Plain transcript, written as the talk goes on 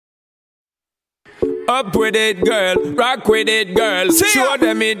Up with it, girl. Rock with it, girl. Show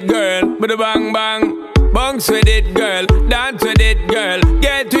them it, girl. With a bang bang. Bounce with it, girl. Dance with it, girl.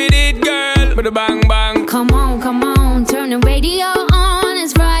 Get with it, girl. With a bang bang. Come on, turn the radio on.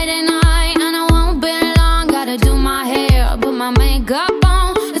 It's Friday night and I won't be long. Gotta do my hair, put my makeup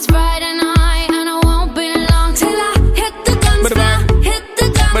on. It's Friday night and I won't be long till I hit the dance floor. Hit the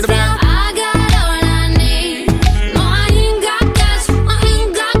dance floor. I got all I need. No, I ain't got cash,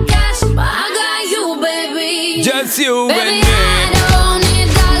 but I got you, baby. Just you baby, and me. I don't need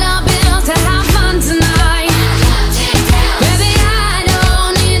dollar bills to have fun tonight. Baby, I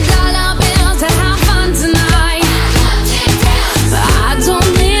don't need dollar bills to have fun tonight. But I don't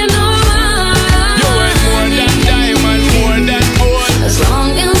need no money. You ain't more than diamond, more than gold. As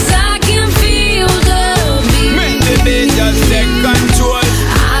long as I can feel the beat. Make the beat just take control.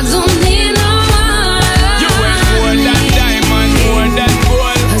 I don't need no money. You ain't more than diamond, more than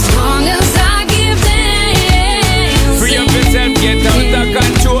gold. As long as I give dance. Free up yourself, get out of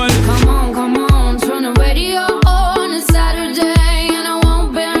control. Come on, turn the radio on. It's Saturday and I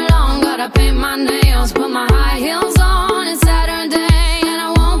won't be long. Gotta paint my nails, put my high heels on. It's Saturday and I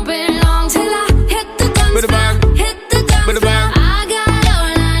won't be long till I hit the dance floor. Hit the dance floor. I got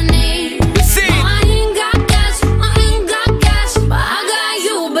all I need. See? No, I ain't got cash, but I got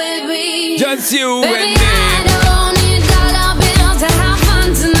you, baby. Just you and Baby, me. I don't need dollar bills to have fun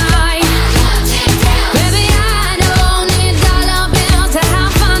tonight. Baby, I don't need dollar bills to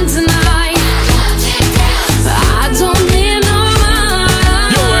have fun tonight. I don't need no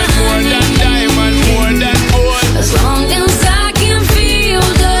money. You ain't more than diamond, more than gold. As long as I can feel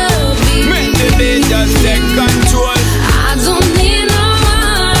the beat. Make the beat just take control. I don't need no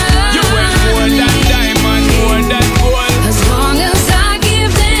money. You ain't more than diamond, more than gold. As long as I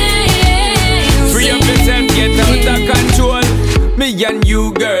give dance. Free up yourself, get out of control. Me and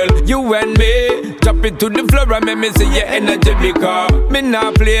you, girl, you and me. Drop it to the floor and make me see your energy because me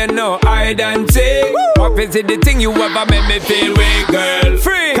not play no hide and seek. What is it the thing you ever make me feel weak, girl?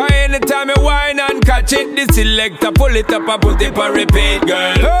 Free. Cause anytime you whine and catch it, the selector pull it up and put it on repeat,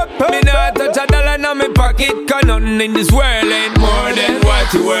 girl. Me not touch a dollar in my pocket, cause nothing in this world ain't more than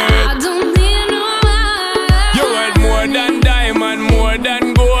what you worth. I don't need no money. You worth more than diamond, more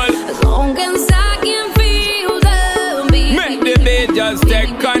than gold. As long as I can feel the beat. Make the beat just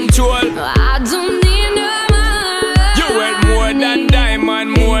take control. I don't need no money. You worth more than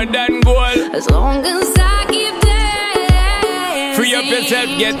diamond, more than gold. As long as I keep dancing. Free up yourself,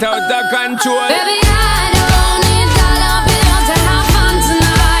 get out of control. Baby, I don't need dollar bills to have fun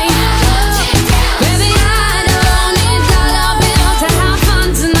tonight. Baby, I don't need dollar bills to have fun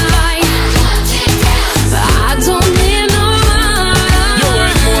tonight. But I don't need no money. You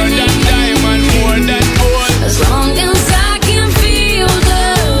worth more than diamond, more than gold. As long as I can feel the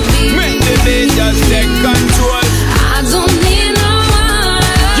beat. Make the beat just take control. I don't need no money.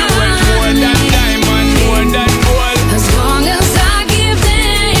 You worth more than diamond, more than gold. As long as I give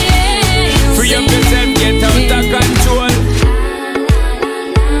dance. Free up yourself, get out of control.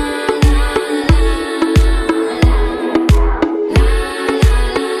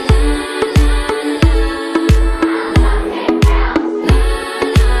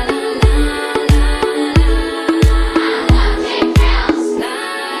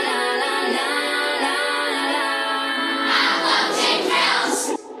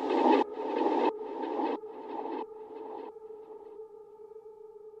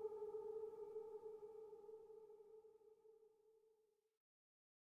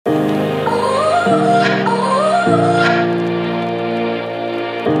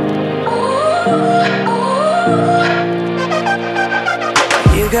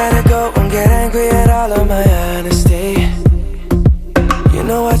 You gotta go and get angry at all of my honesty. You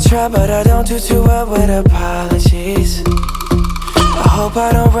know I try, but I don't do too well with apologies. I hope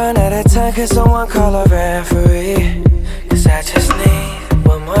I don't run out of time, cause someone call a referee. Cause I just need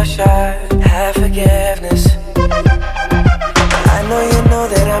one more shot, have forgiveness. I know you know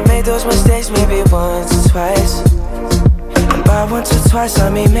that I made those mistakes maybe once or twice. And by once or twice I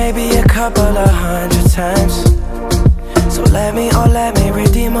mean maybe a couple of 100 times. So let me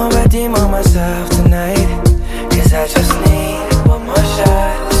redeem on myself tonight. Cause I just need one more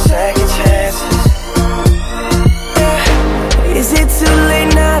shot, second chances. Yeah. Is it too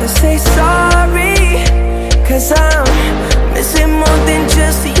late now to say sorry? Cause I'm missing more than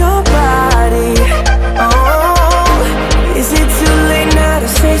just your body. Oh, is it too late now to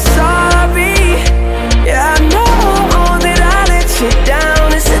say sorry? Yeah, I know that I let you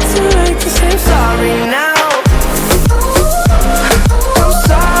down. Is it too late to say I'm sorry now? I'm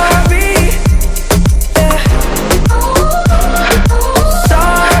sorry, yeah.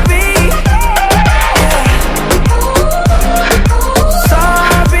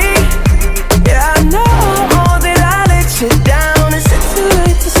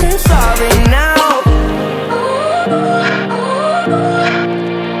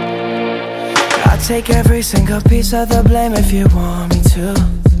 take every single piece of the blame if you want me to.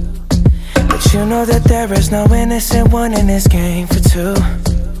 But you know that there is no innocent one in this game for two.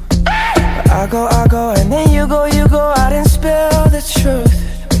 But I go, and then you go out and spill the truth.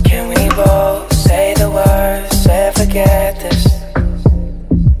 But can we both say the words and forget this?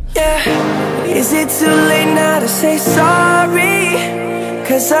 Yeah. Is it too late now to say sorry?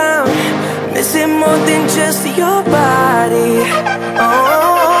 'Cause I'm missing more than just your body.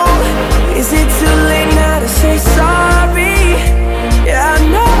 Oh, is it too late now to say sorry? Yeah, I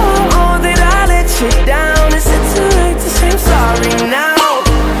know that I let you down. Is it too late to say I'm sorry now?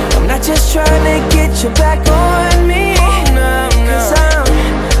 I'm not just trying to get you back on me. 'Cause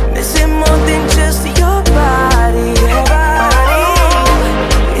I'm missing more than just your body.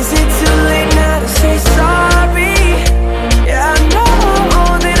 Is it too late now to say sorry? Yeah, I know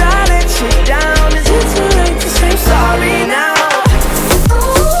that I let you down. Is it too late to say I'm sorry now?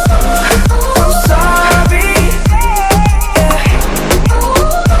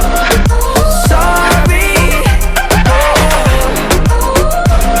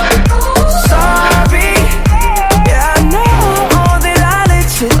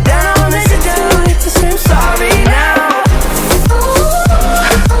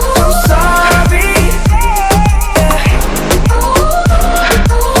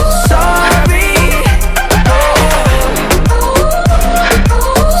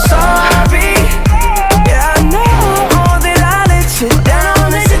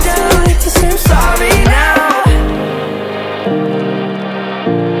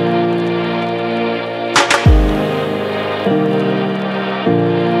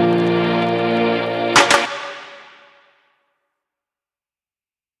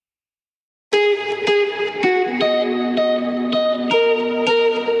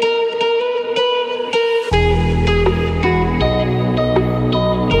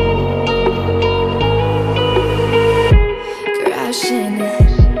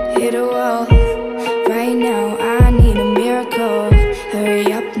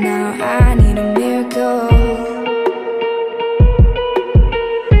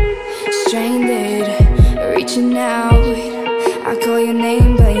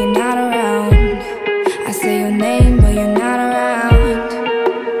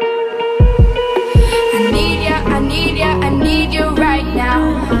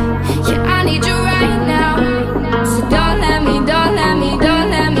 Don't let me down.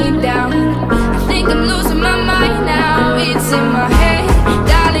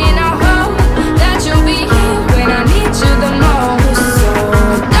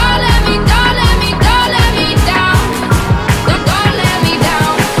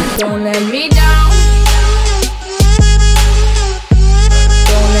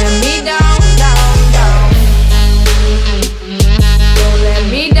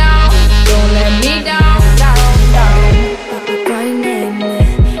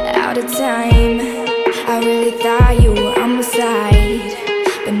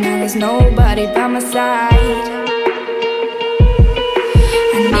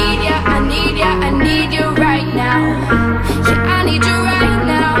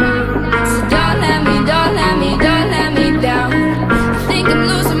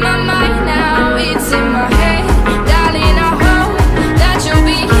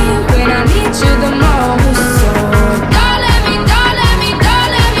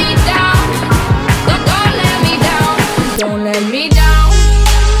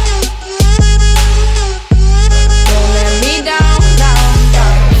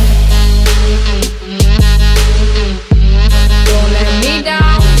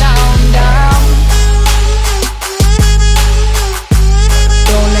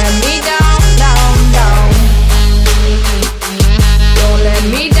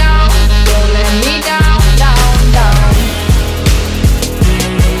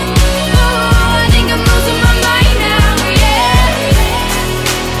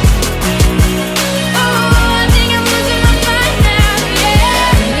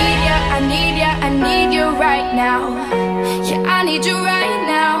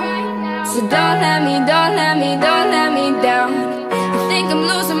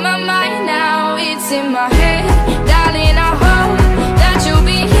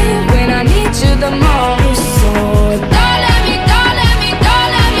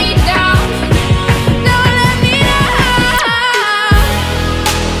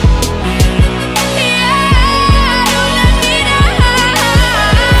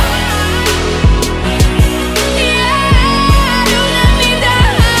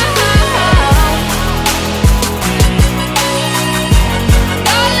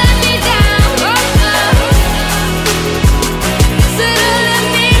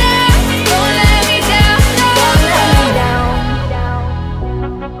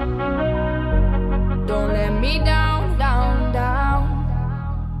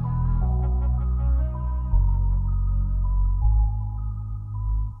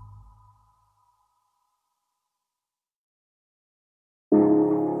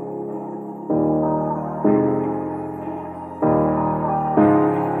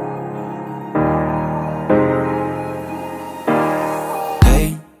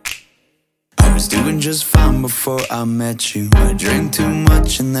 doing just fine before I met you. I drink too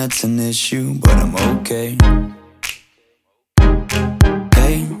much and that's an issue, but I'm okay.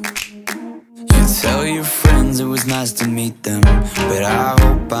 Hey, you tell your friends it was nice to meet them, but I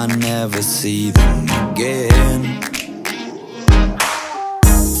hope I never see them again.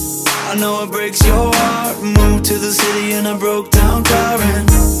 I know it breaks your heart. Moved to the city in a broke down car, and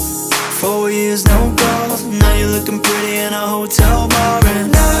 4 years no calls. Now you're looking pretty in a hotel bar,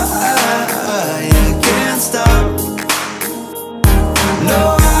 and I can't stop. No,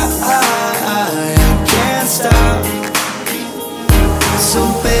 I can't stop. So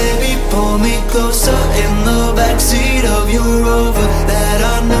baby, pull me closer in the backseat of your Rover that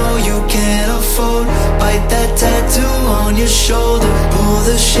I know you can't afford. Bite that tattoo on your shoulder. Pull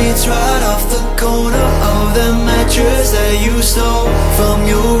the sheets right off the corner of the mattress that you stole from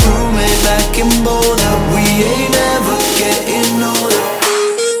your roommate back in Boulder. We ain't ever getting older.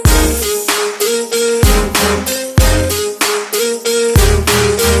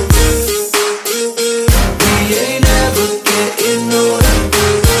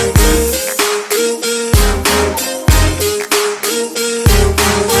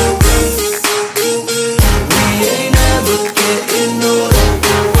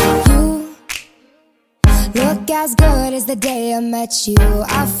 As good as the day I met you.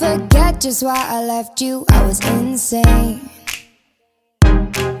 I forget just why I left you. I was insane.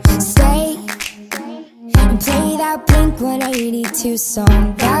 Stay and play that Blink-182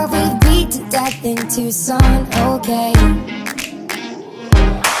 song that we beat to death in Tucson. Okay,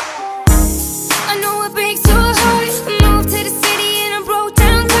 I know it breaks your heart. Moved to the city in a broke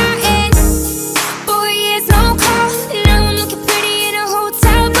down car, and 4 years no call. Now I'm looking pretty in a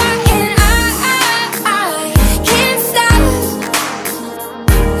hotel bar, and I can't stop.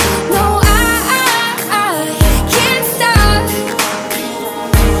 No, I can't stop.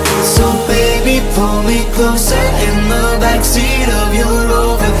 So baby, pull me closer in the backseat of your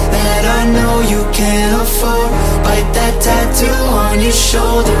Rover that I know you can't afford. Bite that tattoo on your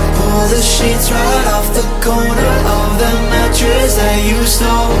shoulder. Pull the sheets right off the corner of the mattress that you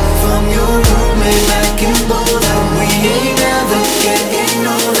stole from your roommate back in Boulder. We ain't ever getting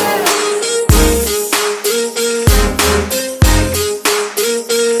older.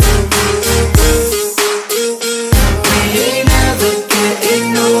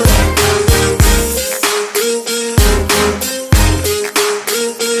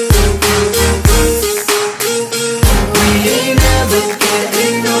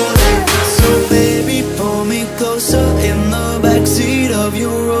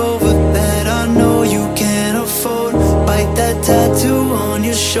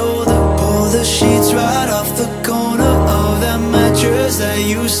 That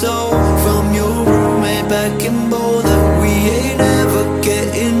you stole from your roommate back in Boulder. We ain't ever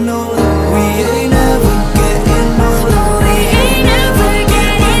getting older. We ain't ever getting older. We ain't ever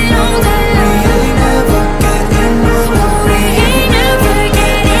getting older. We ain't ever getting older. We ain't ever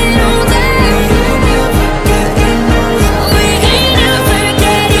getting older. We ain't ever getting older. We ain't ever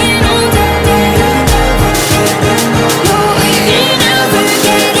getting older. We ain't ever getting older. We ain't ever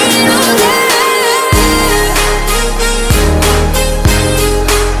getting older.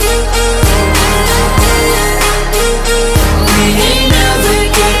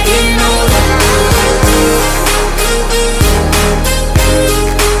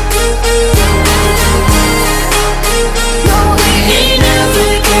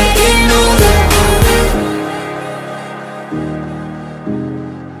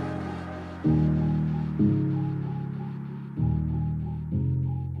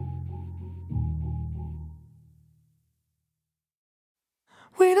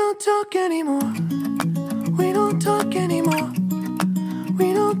 We don't talk anymore. We don't talk anymore.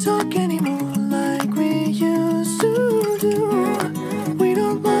 We don't talk anymore like we used to do. We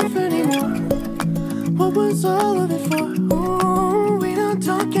don't laugh anymore. What was all of it for? Ooh, we don't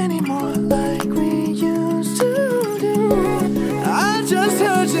talk anymore like we used to do. I just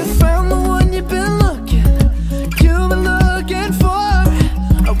heard you found the one you've been looking for.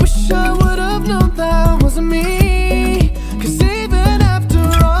 I wish I would have known that wasn't me.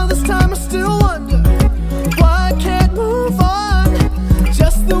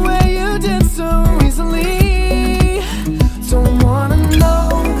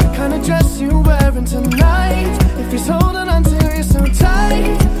 Tonight, if he's holding on to you so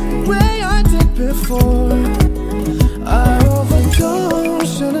tight, the way I did before, I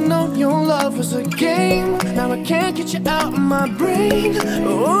overdosed. Should've known your love was a game. Now I can't get you out of my brain.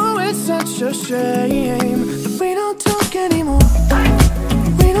 Oh, it's such a shame that we don't talk anymore.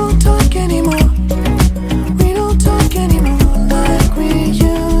 We don't talk anymore. We don't talk anymore like we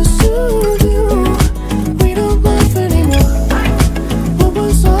used to do.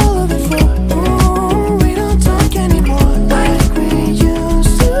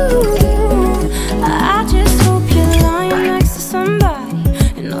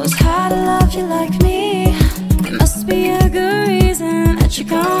 hope you like me. There must be a good reason that you're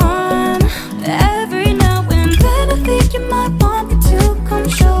gone. Every now and then I think you might want me to come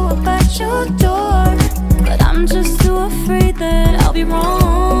show up at your door, but I'm just too afraid that I'll be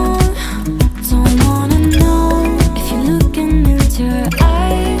wrong. Don't wanna know if you're looking into her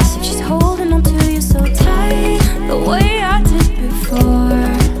eyes, if she's holding on to you so tight, the way I did before.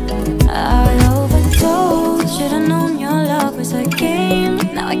 I overdosed. Should've known your love was a game.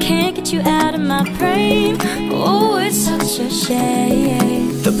 Now I can't get you out of my brain. Oh, it's such a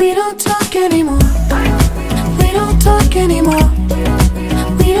shame that we don't talk anymore. We don't talk anymore.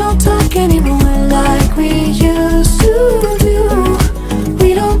 We don't talk anymore like we used to do.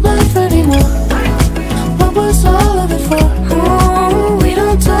 We don't laugh anymore. What was all of it for? Oh, we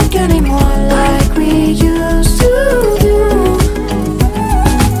don't talk anymore like we used to do.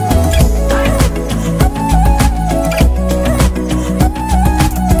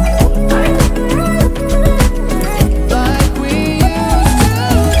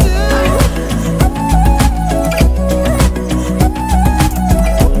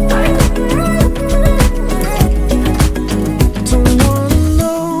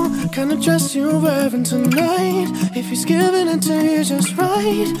 Dress you're wearing tonight, if he's giving it to you just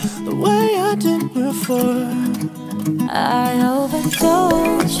right, the way I did before. I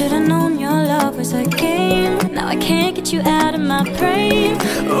overdosed. Should've known your love was a game. Now I can't get you out of my brain.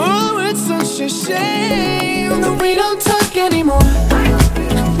 Oh, it's such a shame that we don't talk anymore.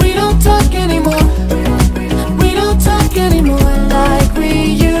 We don't talk anymore. We don't talk anymore like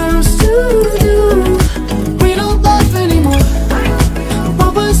we used to do. We don't laugh anymore.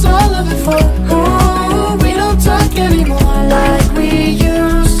 What was all of it for? Oh, we don't talk anymore like we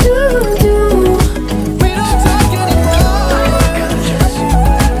used to do. We don't talk anymore.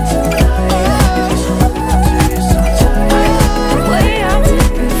 The way I did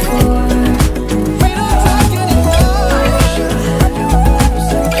before. We don't talk anymore.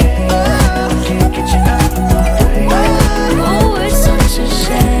 Can't get you out of my way. Oh, it's such a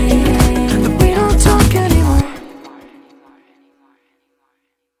shame that we don't talk anymore.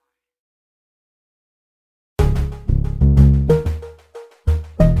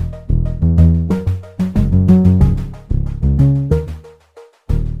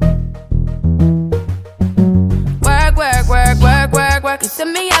 You see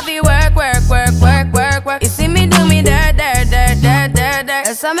me heavy work. You see me do me dirt.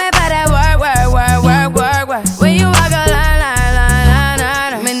 Tell me about that work. When you walk a line.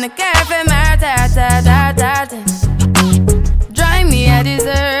 I'm in the cafe, my ta. Drive me a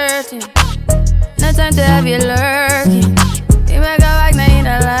dessert. No time to have you lurking. You make a like, now you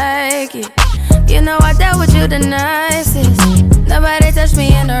don't like it. You know I dealt with you the nicest. Nobody touched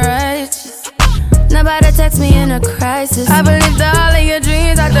me in the righteous. Nobody text me in a crisis. I believed all of your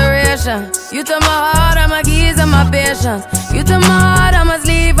dreams are duration. You took my heart, all my keys, and my patience. You took my heart, I must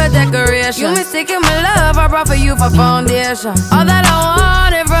leave a decoration. You mistaken my love, I brought for you for foundation. All that I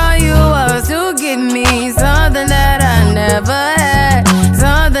wanted from you was to give me something that I never had,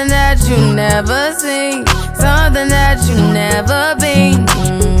 something that you never seen, something that you never been.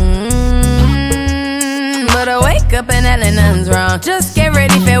 But I wake up and hell nothing's wrong. Just get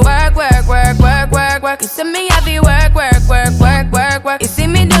ready for work. You see me heavy work. You see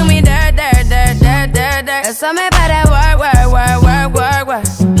me do me dirt. Tell me about that work.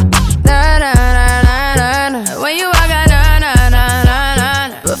 When you walk out,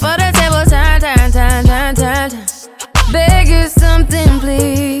 before the table turn. Beg you something,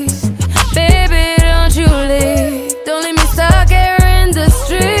 please. Baby, don't you leave. Don't leave me stuck here in the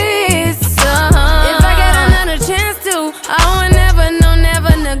streets. If I get another chance to, I would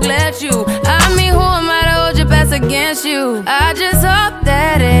never neglect you. I mean, who am I to hold your best against you? I just hope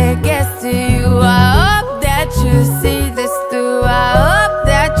that it gets to you. I hope that you see this through. I hope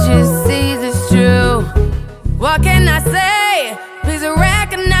that you see this true. What can I say? Please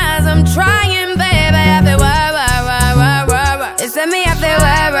recognize I'm trying, baby. I feel work. It's me, I feel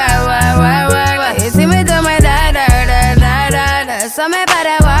work. You see me do my da. So me about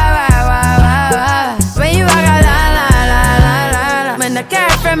that work. When you walk out, la. When the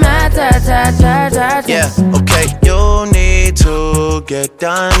cat from my ta. Yeah, okay, you need to get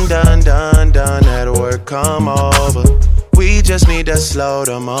done. At work, come over. We just need to slow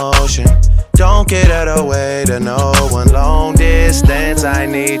the motion. Don't get out of the way to no one. Long distance, I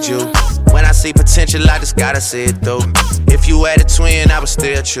need you. When I see potential, I just gotta see it through. If you had a twin, I would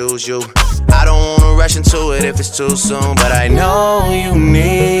still choose you. I don't wanna rush into it if it's too soon, but I know you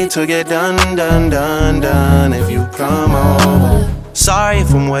need to get done. If you come over. Sorry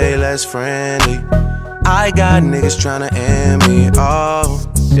if I'm way less friendly. I got niggas tryna end me. Oh,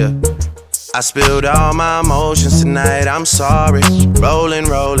 yeah. I spilled all my emotions tonight, I'm sorry. Rolling,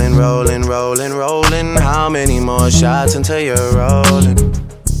 rolling, rolling, rolling, rolling. How many more shots until you're rolling?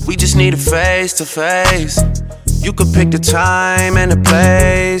 We just need a face to face. You could pick the time and the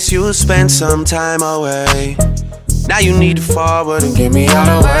place. You'll spend some time away. Now you need to forward and give me all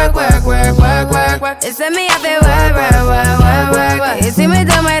the work, work, work, work, work, work. You send me out there, work, work, work, work, work, work. You see me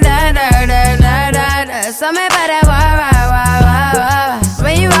do my da da da da da da. So me better work, work, work, work, work.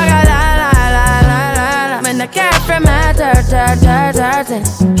 When you walk out, la la la la la la. When the cat from my dirt, dirt, dirt, dirt.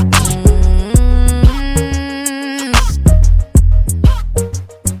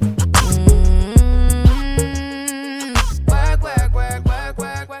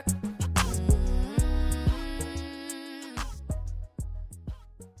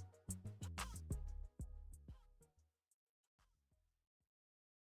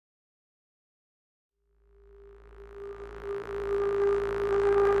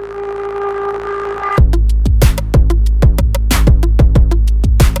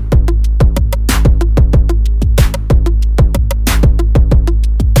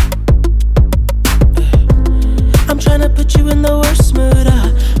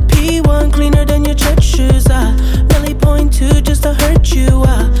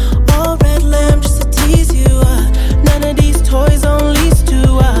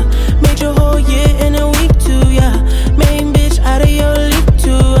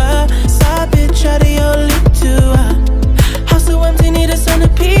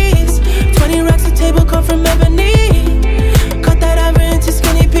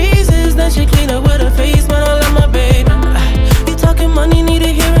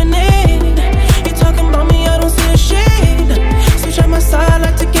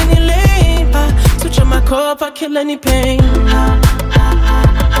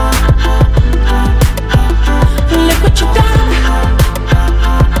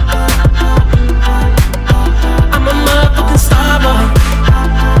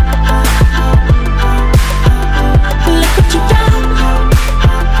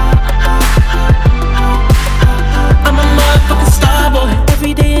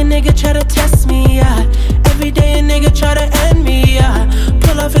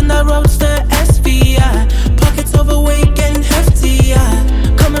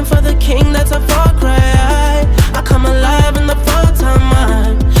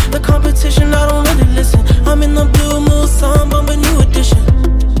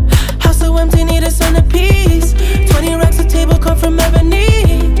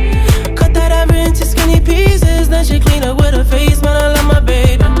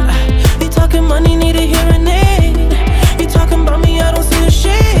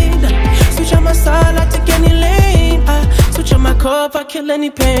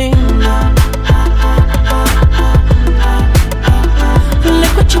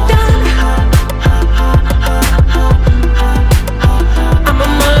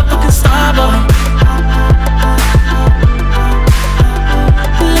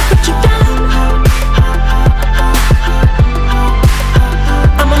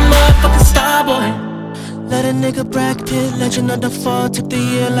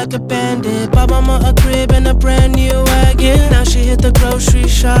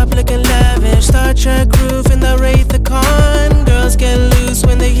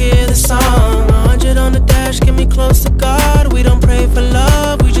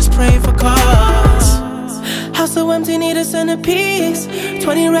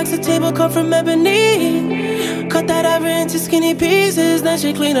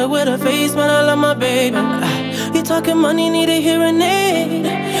 Money, need a hearing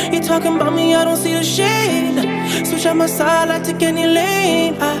aid. You talking about me, I don't see the shade. Switch on my side, I take any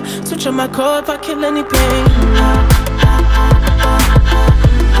lane. I switch on my core if I kill any pain.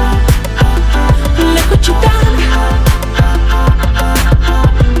 Look what you done.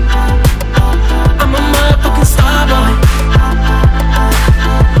 I'm a motherfucking star boy.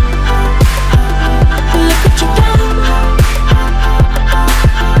 Look what you done.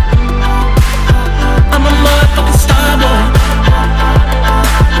 I'm a motherfucking star boy.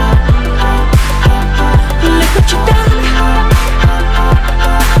 Look what you done.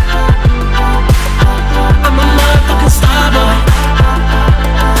 I'm a motherfucking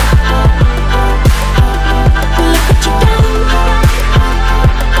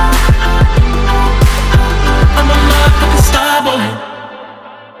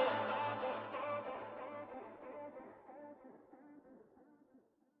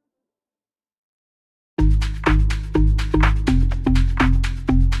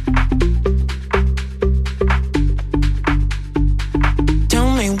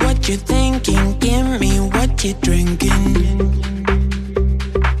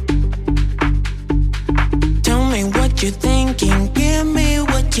what you're thinking. Give me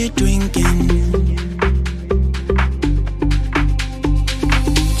what you're drinking.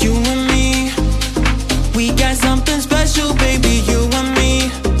 You and me, we got something special, baby. You and me,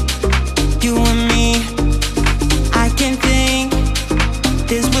 you and me. I can think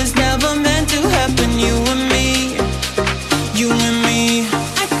this was never meant to happen. You and me, you and me.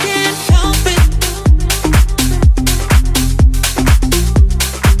 I can't help it.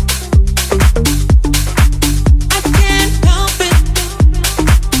 I can't help it.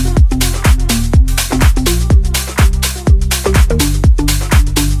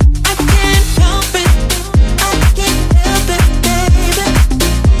 I can't help it. I can't help it, baby.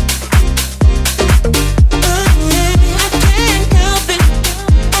 Oh yeah, I can't help it.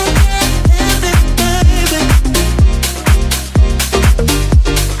 I can't help it, baby.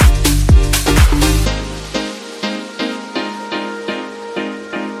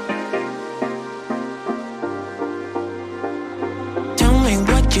 Tell me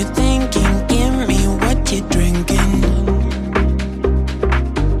what you're thinking, give me what you're drinking.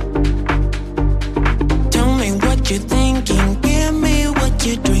 Tell me what you're thinking, give me what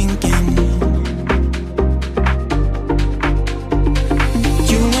you're drinking.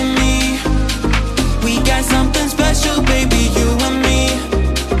 You and me, we got something special, baby. You and me,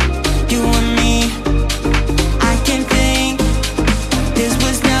 you and me. I can think this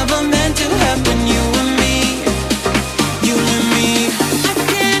was never meant to happen. You and me, you and me. I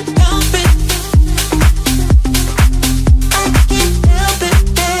can't help it. I can't help it,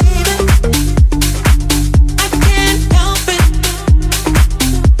 baby. I can't help it.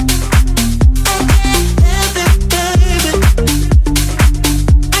 I can't help it, baby.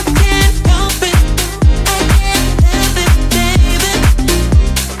 I can't help it. I can't help it, baby.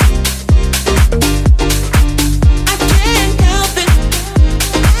 I can't help it.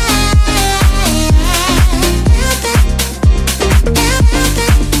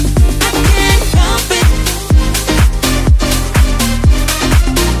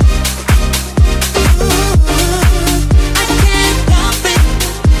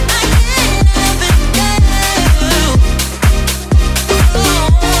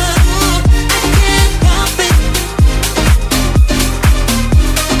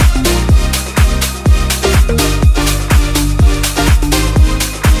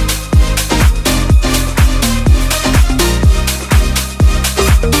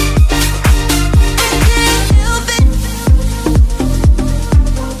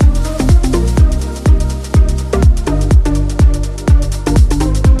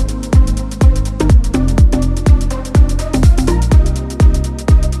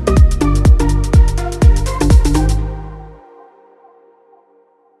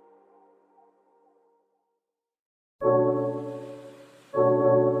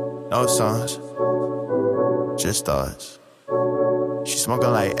 No songs, just thoughts. She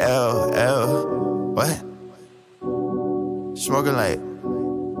smoking like L. What? Smoking like.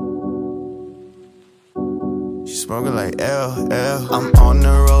 She smoking like L. I'm on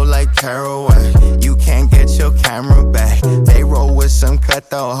the road like Caraway. You can't get your camera back. They roll with some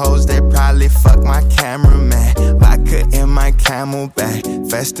cutthroat hoes that probably fuck my cameraman. Vodka in my Camelback.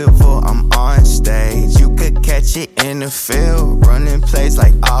 Festival, I'm on stage. You could catch it in the field, running plays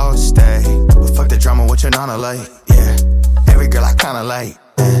like Allstate. But fuck the drama, what your nana like? Yeah, every girl I kinda like.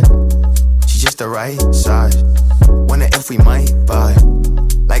 She's just the right size. Wonder if we might vibe.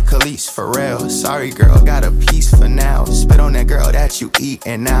 Like Khalees, for real. Sorry girl, got a piece for now. Spit on that girl that you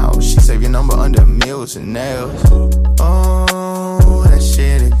eatin' out. She save your number under meals and nails. Oh, that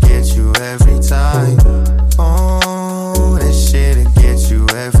shit'll get you every time. Oh, that shit'll get you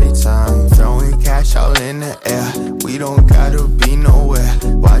every time. Throwing cash all in the air. We don't gotta be nowhere.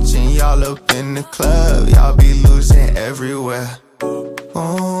 Watching y'all up in the club. Y'all be losing everywhere.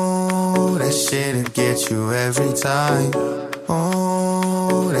 Oh, that shit'll get you every time.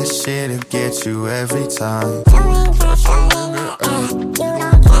 Oh, that shit'll get you every time. Throwing cash all in the air. You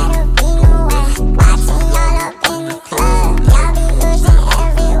don't gotta be nowhere. Watching y'all up in the club. Y'all be losing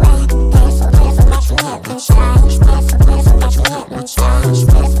everywhere. Pencil, got you hypnotized. Pencil, got you hypnotized.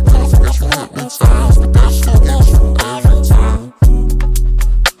 Pencil, got you hypnotized. But that shit gets you every time.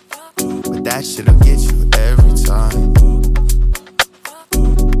 But that shit'll get you every time.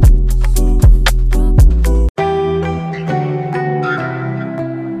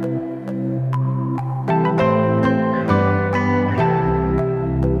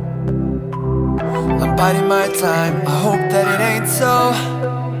 Biding my time, I hope that it ain't so.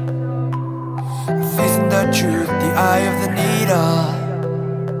 Facing the truth, the eye of the needle.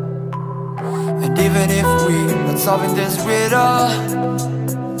 And even if we're not solving this riddle,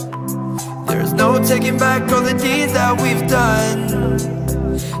 there's There's no taking back all the deeds that we've done.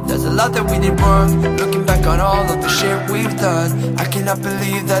 There's a lot that we did wrong. Looking back on all of the shit we've done, I cannot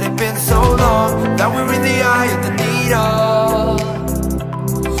believe that it's been so long, that we're in the eye of the needle.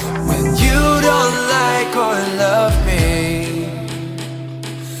 When you don't like or love me,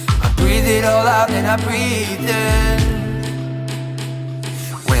 I breathe it all out and I breathe in.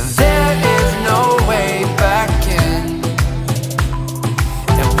 When there is no way back in,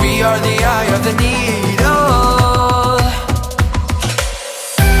 and we are the eye of the needle.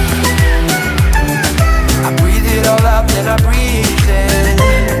 I breathe it all out and I breathe in.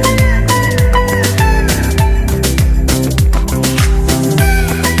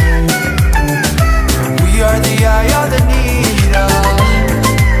 We are the eye of the needle.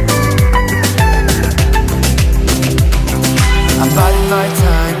 I'm biding my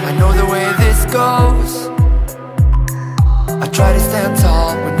time, I know the way this goes. I try to stand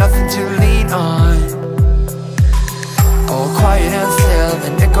tall with nothing to lean on. All quiet and still,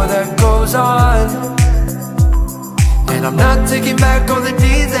 an echo that goes on. And I'm not taking back all the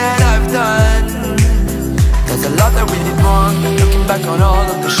deeds that I've done. There's a lot that we did wrong. Looking back on all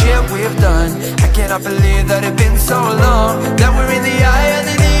of the shit we've done, I cannot believe that it's been so long, that we're in the eye of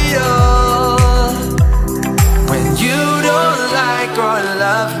the needle. When you don't like or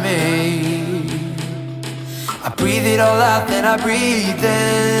love me, I breathe it all out, then I breathe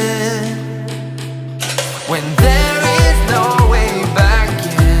in. When there is no way back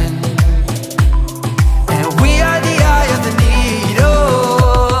in, and we are the eye of the needle.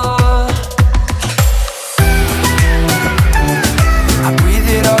 I breathe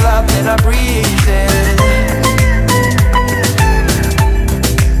it all out, then I breathe in.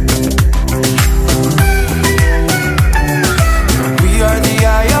 We are the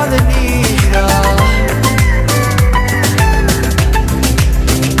eye of the needle.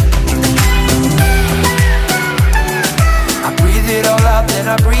 Then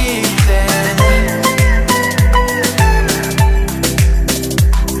I breathe in.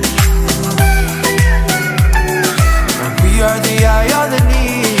 And we are the eye of the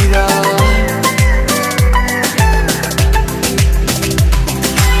needle.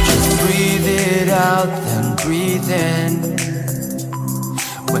 Just breathe it out, then breathe in.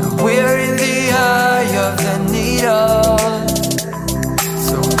 When we're in the eye of the needle.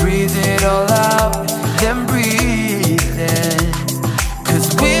 So breathe it all out, then breathe in.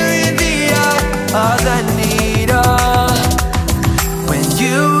 We're in the eye of the needle. When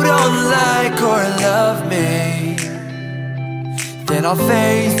you don't like or love me, then I'll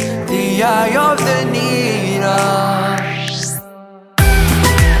face the eye of the needle.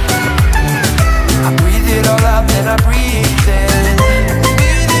 I breathe it all out, then I breathe in.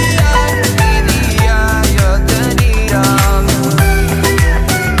 We're the eye of the needle.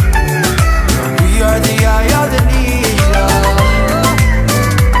 We are the eye of the needle.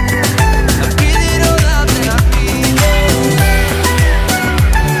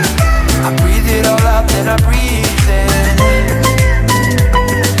 Then I breathe in.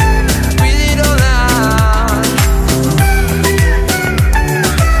 Breathe it all out.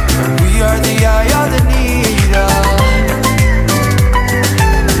 We are the eye of the needle.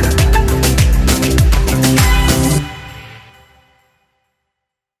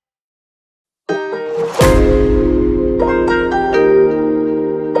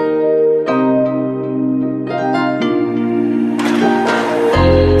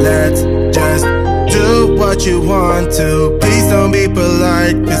 Let's just do what you want to. Please don't be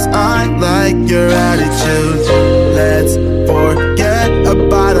polite, cause I like your attitude. Let's forget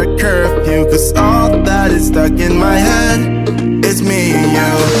about a curfew, cause all that is stuck in my head is me and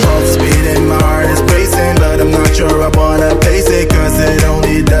you. Both speed and my heart is racing, but I'm not sure I wanna pace it, cause it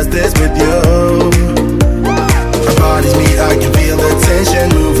only does this with you. Our bodies meet, I can feel the tension,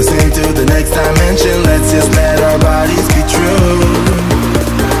 move us into the next dimension. Let's just let our bodies be true.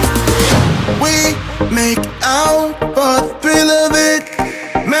 We make out for the thrill of it,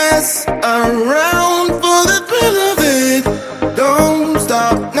 mess around for the thrill of it. Don't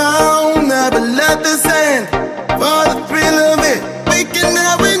stop now, never let this end. For the thrill of it, we can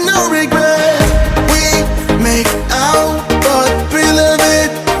have it, no regret. We make out for the thrill of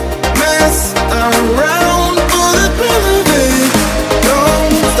it, mess around for the thrill of it.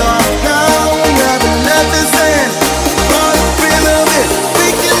 Don't stop now, never let this end. For the thrill of it, we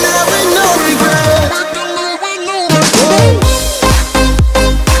can have it, no regret.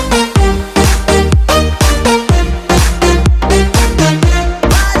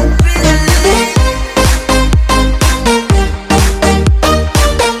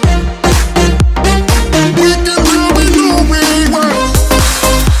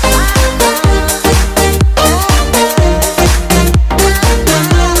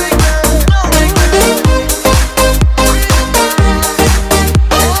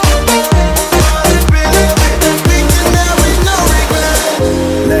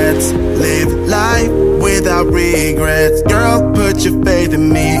 without regrets. Girl, put your faith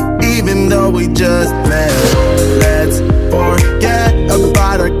in me, even though we just met. Let's forget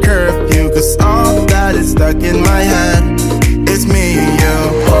about our curfew, cause all that is stuck in my head. It's me and you,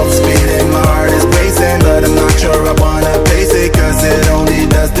 both speeding, my heart is racing, but I'm not sure I wanna face it, cause it only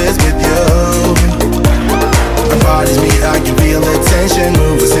does this with you. Our bodies meet, I can feel the tension,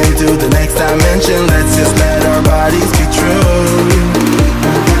 move us into the next dimension. Let's just let our bodies be true.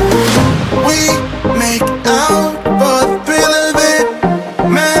 We make out for the thrill of it,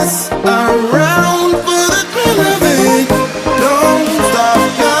 mess around for the thrill of it. Don't stop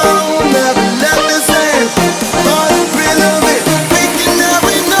now, never let this end. For the thrill of it, we can have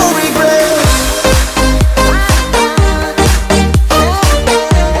it, no regret.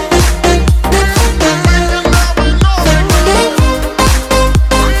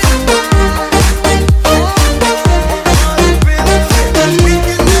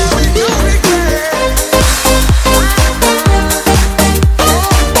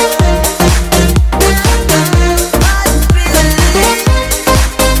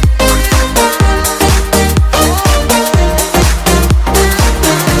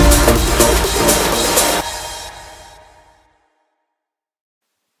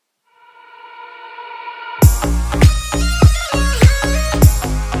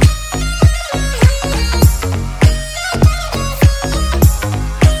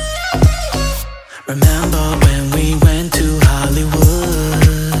 Remember when we went to Hollywood?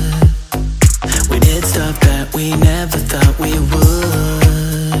 We did stuff that we never thought we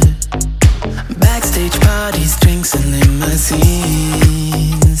would. Backstage parties, drinks and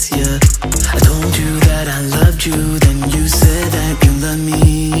limousines, yeah. I told you that I loved you, then you said that you loved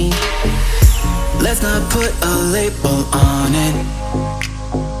me. Let's not put a label on it,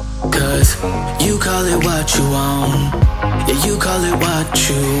 cause you call it what you want. Yeah, you call it what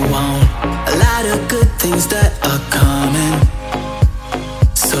you want. A lot of good things that are coming,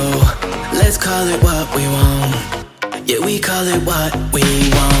 so let's call it what we want. Yeah, we call it what we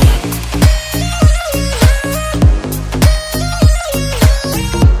want.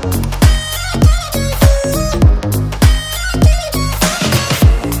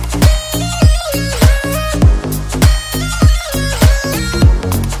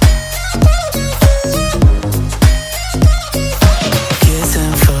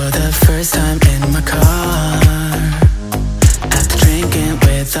 First time in my car, after drinking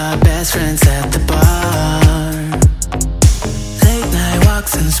with our best friends at the bar. Late night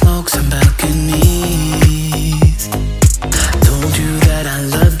walks and smokes on balconies. Told you that I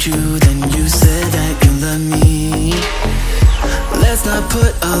loved you, then you said that you love me. Let's not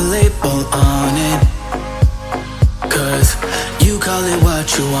put a label on it, cause you call it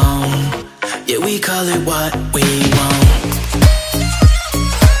what you want. Yeah, we call it what we want.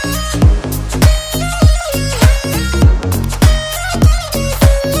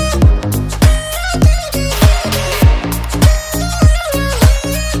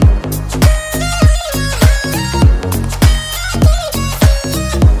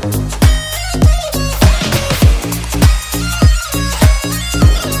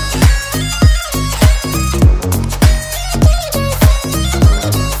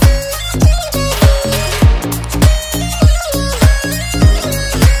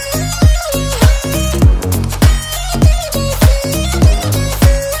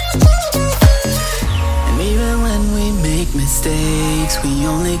 Mistakes, we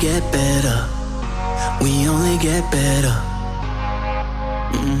only get better. We only get better.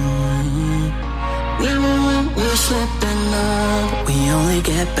 Even when we're slipping up, we only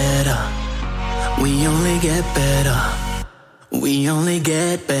get better. We only get better. We only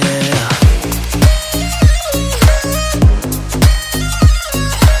get better.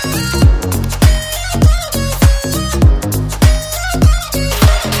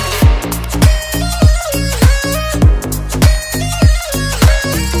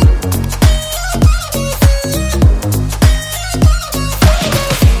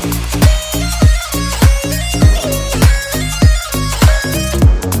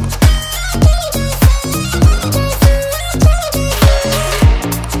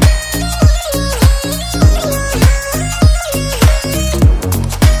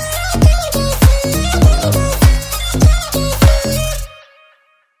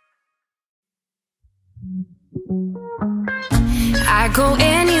 I go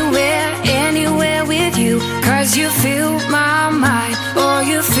anywhere, anywhere with you, cause you fill my mind, or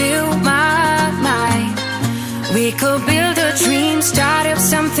you fill my mind. We could build a dream, start up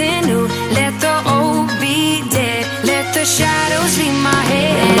something new. Let the old be dead, let the shadows leave my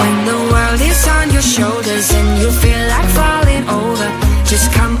head. When the world is on your shoulders and you feel like falling over,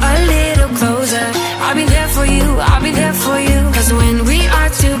 just come a little closer. I'll be there for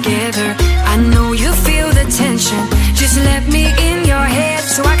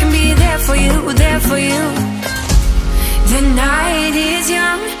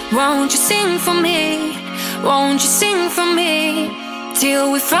Won't you sing for me? Won't you sing for me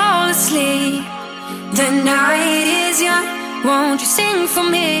till we fall asleep? The night is young. Won't you sing for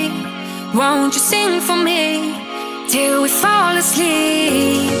me? Won't you sing for me till we fall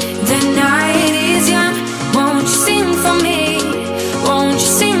asleep? The night is young. Won't you sing for me? Won't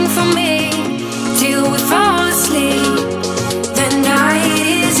you sing for me till we fall asleep? The night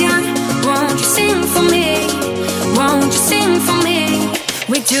is young. Won't you sing for me? Won't you sing for me?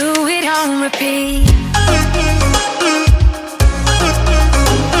 We do it on repeat.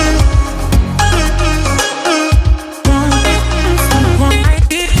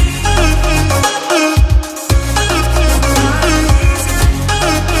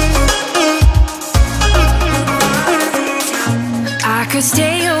 I could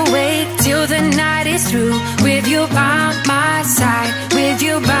stay awake till the night is through, with you by my side, with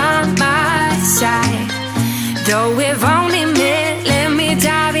you by my side. Though we've only met, let me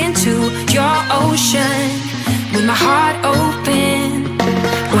dive into your ocean with my heart open.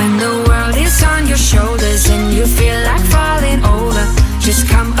 When the world is on your shoulders and you feel like falling over, just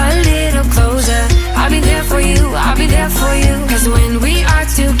come a little closer. I'll be there for you, I'll be there for you. Cause when we are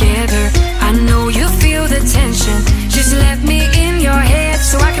together, I know you feel the tension. Just let me in your head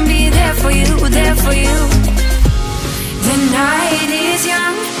so I can be there for you, there for you. The night is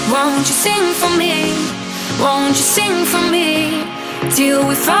young, won't you sing for me? Won't you sing for me till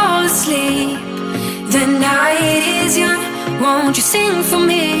we fall asleep? The night is young, won't you sing for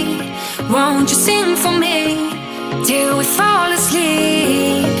me? Won't you sing for me till we fall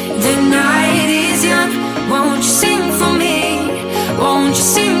asleep? The night is young, won't you sing for me? Won't you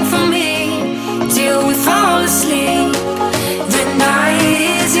sing for me till we fall asleep? The night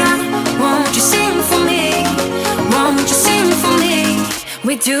is young, won't you sing for me? Won't you sing for me?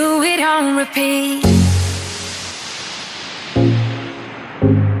 We do it on repeat.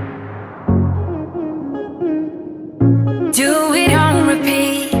 Do it on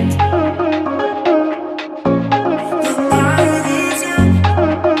repeat.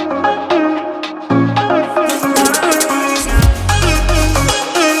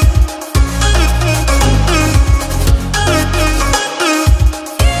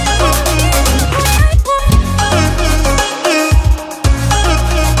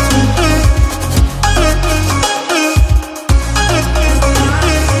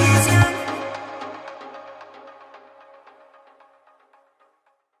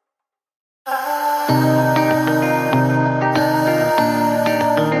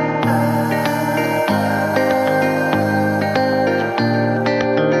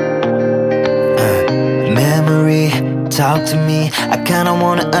 Talk to me, I kinda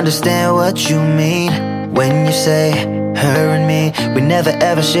wanna understand what you mean when you say her and me. We never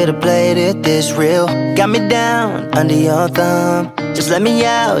ever should've played it this real. Got me down under your thumb. Just let me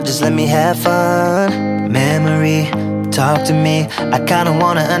out, just let me have fun. Memory, talk to me, I kinda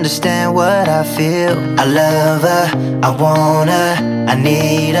wanna understand what I feel. I love her, I want her, I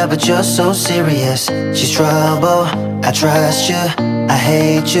need her, but you're so serious. She's trouble, I trust you, I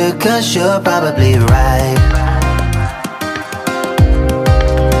hate you, cause you're probably right.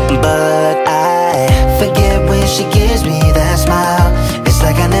 But I forget when she gives me that smile. It's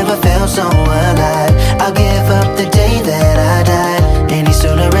like I never felt so alive. I'll give up the day that I died. Any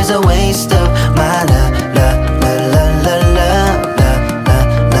sooner is a waste of my love.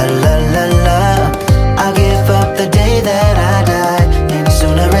 I'll give up the day that I died. Any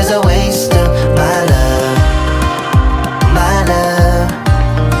sooner is a waste of my love. My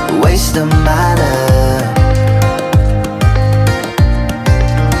love, waste of my love.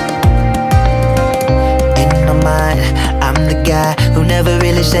 I'm the guy who never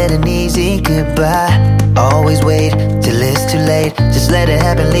really said an easy goodbye. Always wait till it's too late. Just let it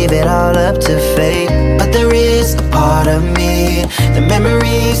happen, leave it all up to fate. But there is a part of me, the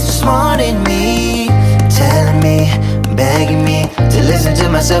memories too smart in me, telling me, begging me to listen to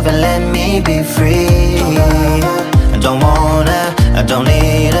myself and let me be free. I don't want her, I don't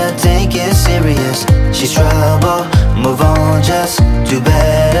need her, take it serious. She's trouble, move on, just do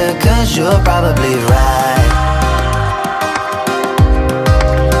better, cause you're probably right.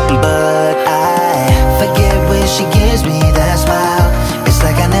 But I forget when she gives me that smile. It's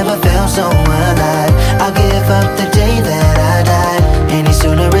like I never felt so alive. I'll give up the day that I died. Any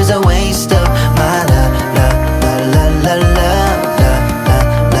sooner is a waste of my love.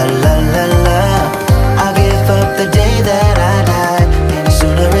 I'll give up the day that I died. Any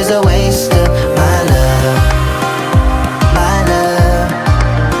sooner is a waste of my love. My love,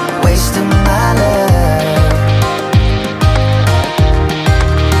 waste of my love.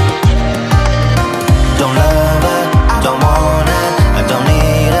 Don't love her, don't want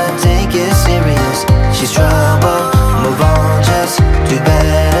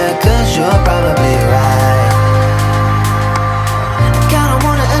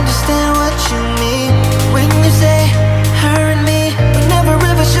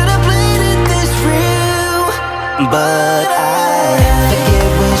but I forget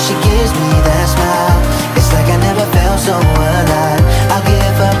when she gives me that smile. It's like I never felt so alive. I'll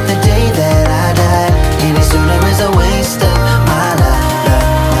give up the day that I died. Any sooner is a waste of my life. La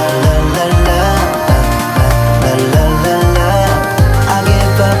la la la la la la la. I'll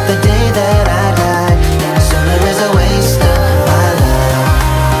give up the day that I died. Any sooner is a waste of my love.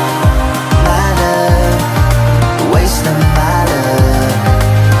 My love, waste of my love.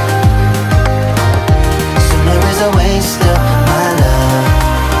 Sooner is a waste of my love.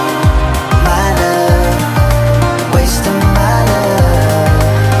 My love, waste of my love.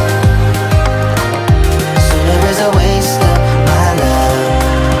 Sooner is a waste of my love.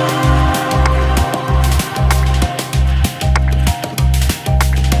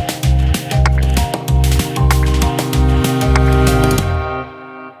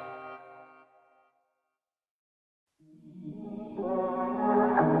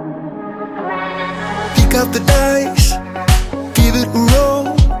 Pick up the dice, give it a roll.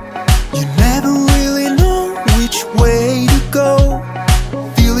 You never really know which way to go.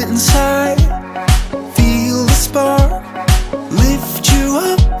 Feel it inside, feel the spark. Lift you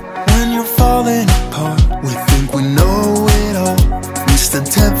up when you're falling apart. We think we know it all. We stand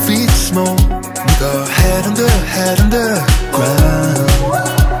 10 feet small, with our head under ground.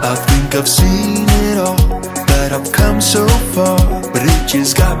 I think I've seen it all, that I've come so far, but it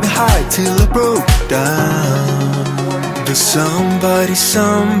just got me high till I broke down. Does somebody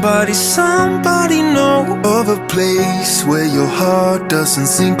know of a place where your heart doesn't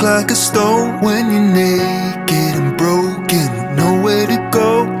sink like a stone? When you're naked and broken, nowhere to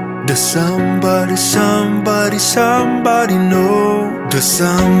go. Does somebody know? Does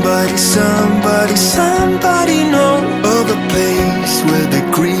somebody know of a place where the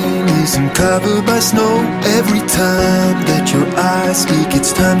green isn't covered by snow? Every time that your eyes speak,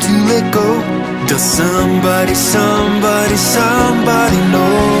 it's time to let go. Does somebody know?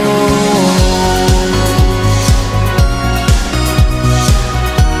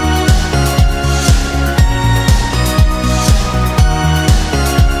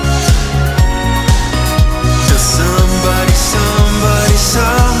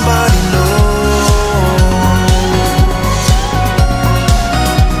 Somebody know.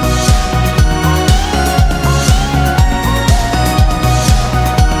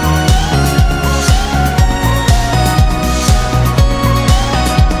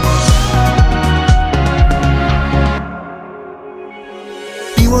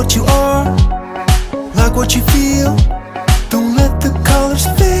 Be what you are, like what you feel. Don't let the colors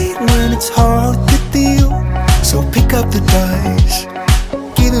fade when it's hard to deal. So pick up the dice,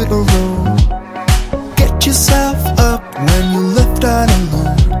 give it a roll. Get yourself up when you're left out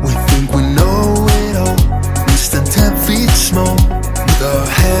alone. We think we know it all. We stand 10 feet small, with our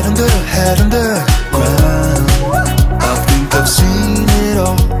head under ground. I think I've seen it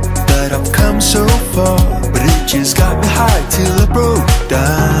all, that I've come so far, but it just got me high till I broke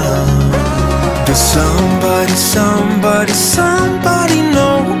down. Does somebody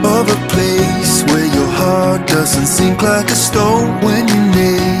know of a place where your heart doesn't sink like a stone? When you're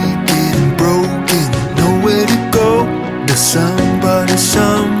naked and broken, nowhere to go. Does somebody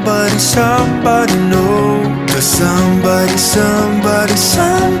know? Does somebody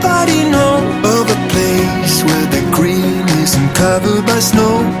know of a place where the green isn't covered by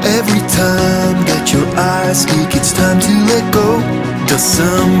snow? Every time that your eyes speak, it's time to let go. Does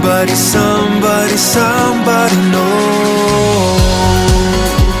somebody know? Does somebody know?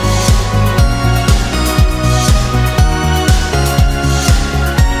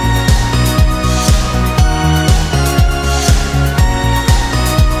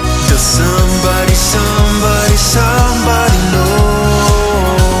 Does somebody know?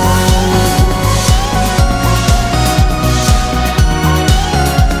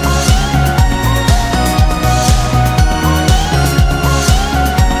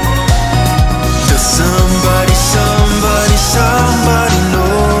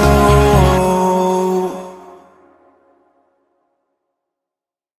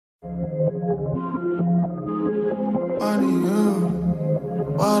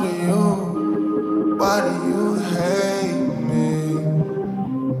 Why do you hate me?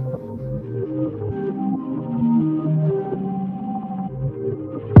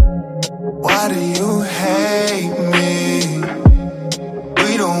 Why do you hate me?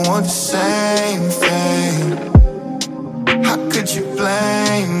 We don't want the same thing. How could you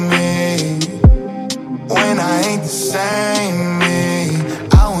blame me when I ain't the same me?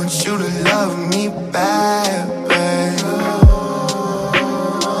 I want you to love me back, babe,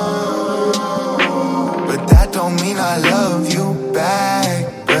 but that don't mean I love you back,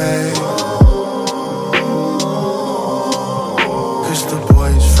 babe.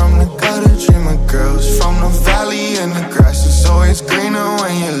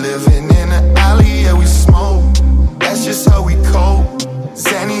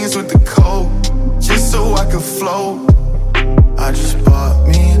 could float. I just bought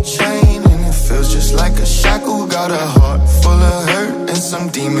me a chain and it feels just like a shackle. Got a heart full of hurt and some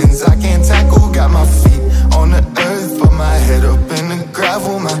demons I can't tackle. Got my feet on the earth but my head up in the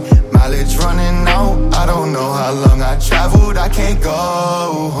gravel. My mileage running out, I don't know how long I traveled. I can't go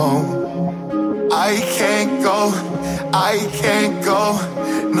home, I can't go, I can't go.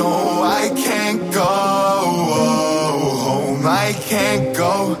 No, I can't go home, I can't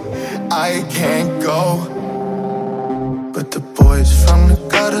go, I can't go. But the boys from the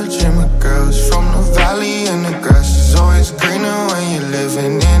gutter dream of girls from the valley. And the grass is always greener when you're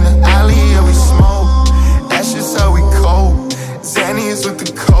living in the alley. Yeah, we smoke, that's just how we cope. Xannies with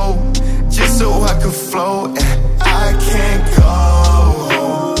the coke, just so I could float. And I can't go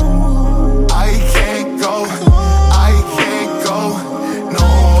home, I can't go, I can't go. No,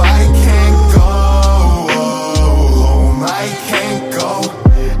 I can't go home, I can't go,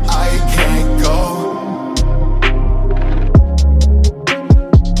 I can't go.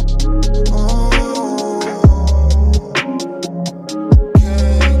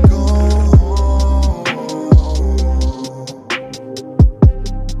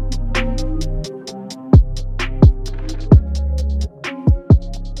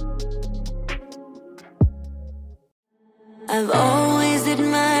 I've always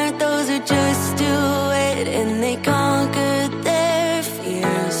admired those who just do it and they conquer their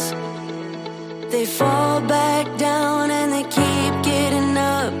fears. They fall back down and they keep getting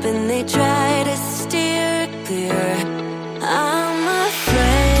up and they try to steer clear. I'm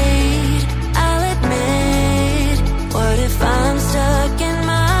afraid, I'll admit. What if I'm stuck in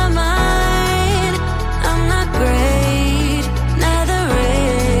my mind? I'm not great, neither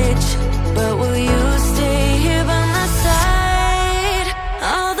rich, but will you stay here by my side?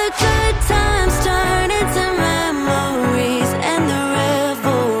 All the good times turn into memories and the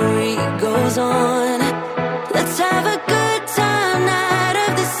revelry goes on. Let's have a good time, night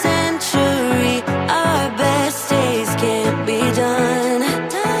of the century. Our best days can't be done.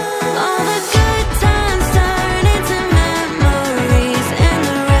 All the good times turn into memories and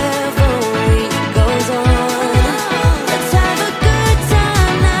the revelry goes on. Let's have a good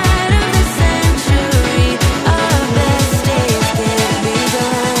time, night of the century. Our best days can't be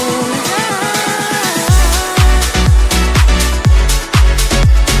done. Best days can't be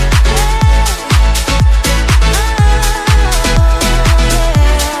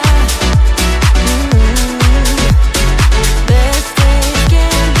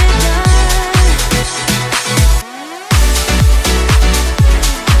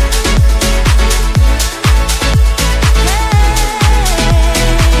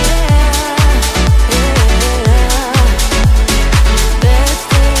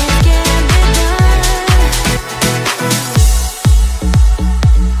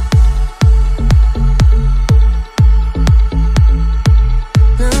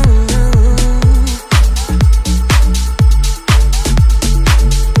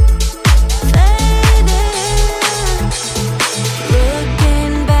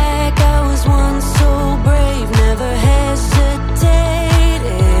Looking back, I was once so brave, never hesitated.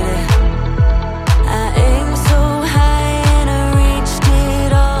 I aimed so high and I reached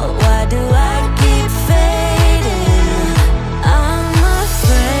it all. Why do I keep fading? I'm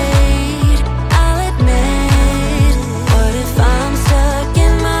afraid, I'll admit. What if I'm stuck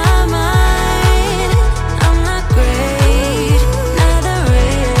in my mind? I'm not great, neither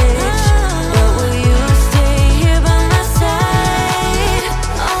rich, but will you stay here by my side?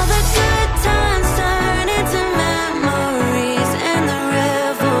 All the good times turn into memories and the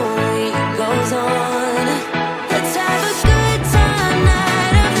revelry goes on. Let's have a good time,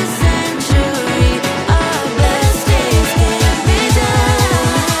 night of the century. Our best days can't be done.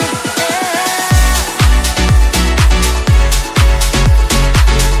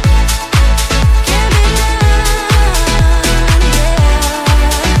 Can't be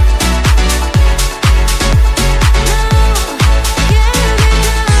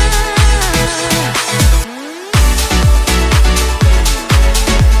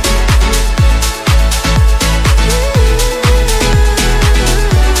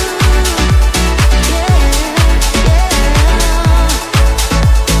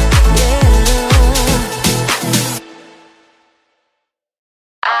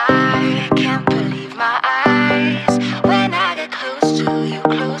I can't believe my eyes when I get close to you,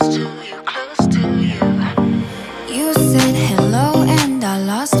 close to you, close to you. You said hello and I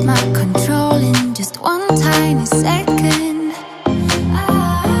lost my control in just one tiny second.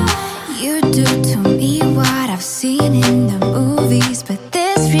 You do to me what I've seen in the movies, but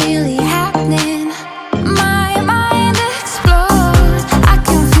this really happening. My mind explodes, I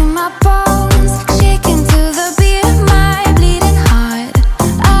can feel my bones shaking to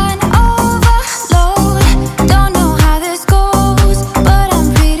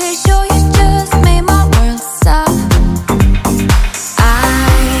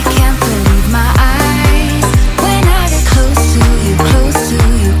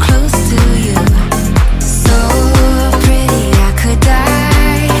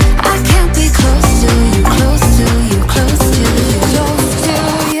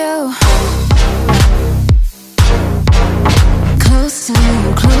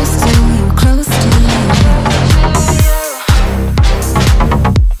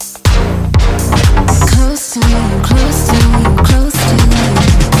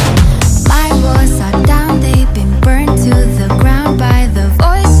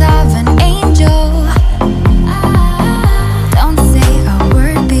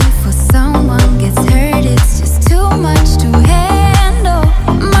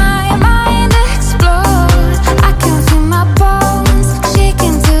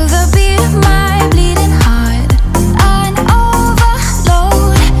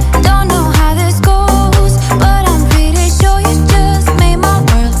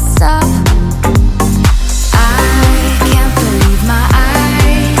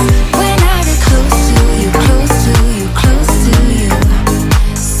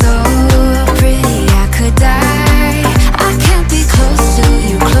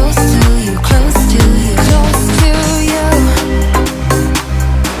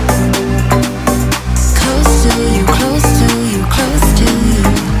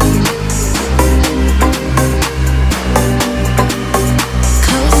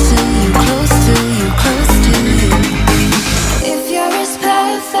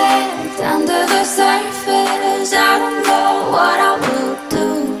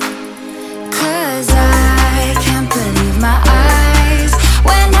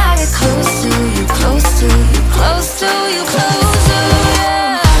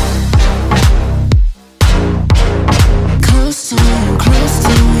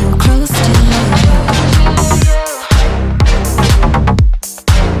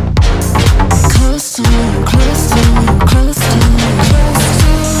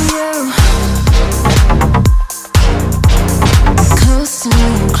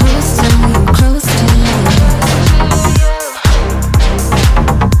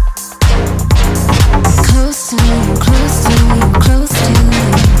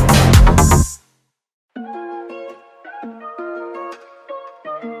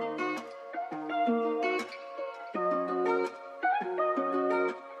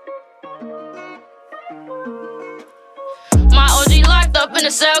up in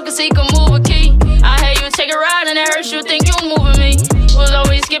the cell cause he could move a key. I had you take a ride and it hurts you think you moving me. Was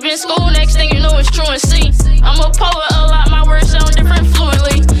always skipping school, next thing you know it's truancy. I'm a poet, a lot, my words sound different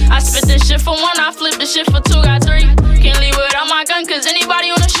fluently. I spit this shit for one, I flip this shit for two, got three. Can't leave without my gun cause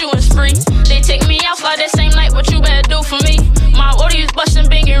anybody on the shooting spree. They take me out slide that same night, what you better do for me? My audience bustin'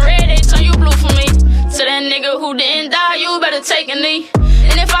 big and red, they turn you blue for me. To that nigga who didn't die, you better take a knee.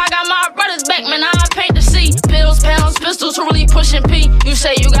 And if I got my brothers back, man, I paint the sea. Pills, pounds, pistols, who really pushing P? You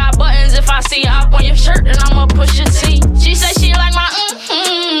say you got buttons, if I see up on your shirt, then I'ma push your T. She say she like my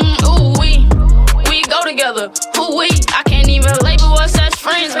ooh we go together, who we? I can't even label us as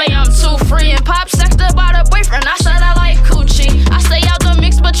friends, babe, I'm too free. And Pop sexed about a boyfriend, I said I like coochie. I stay out the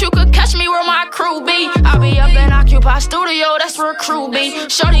mix, but you could catch me where my crew be. I be up in Occupy Studio, that's where crew be.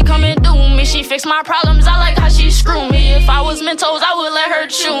 Shorty come and do me, she fix my problems, I like how she screw me. If I was Mentos, I would let her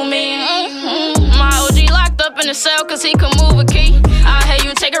chew me. My OG locked up in the cell cause he could move a key. I had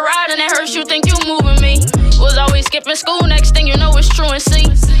you take a ride and it hurts you think you moving me. Was always skipping school, next thing you know it's truancy.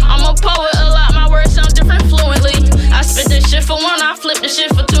 I'm a poet, a lot, my words sound different fluently. I spit this shit for one, I flip this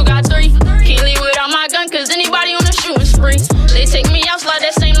shit for two, got three. Can't leave without my gun cause anybody on the shooting spree. They take me out slide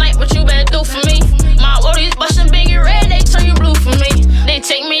that same night, what you better do for me? My audience bustin' big and red, they turn you blue for me. They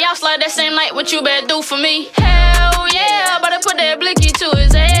take me out slide that same night, what you better do for me? Hell yeah, better put that blicky to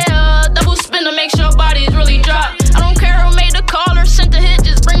his hell. Double spin to make sure bodies really drop. I don't care who made the call or sent the hit,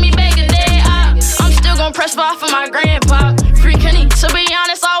 just bring me back a day. I'm still gon' press bar for my grandpa. Free Kenny, to be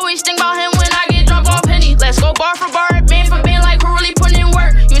honest, I always think about him when I get drunk on penny. Let's go bar for bar, band for band, like who really putting in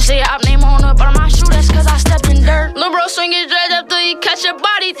work. You say I name on up, but I'm not sure that's cause I stepped in dirt. Lil' bro swing his dreads up till he catch your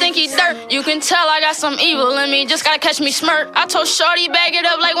body, think he dirt. You can tell I got some evil in me, just gotta catch me smirk. I told Shorty bag it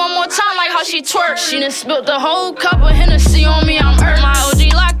up like one more time, like how she twerk. She done spilled the whole cup of Hennessy on me, I'm hurt. My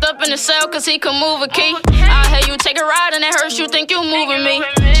OG locked up in the cell cause he could move a key. I had you take a ride and it hurts you think you moving me.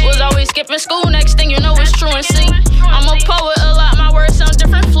 Was always skipping school, next thing you know it's truancy. I'm a poet, a lot, my words sound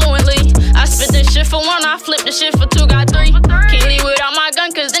different fluently. I spit this shit for one, I flip this shit for two, got three. Can't leave without my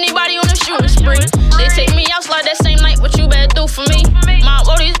gun cause anybody on the shooting spree. They take me out slide that same night, what you better do for me? My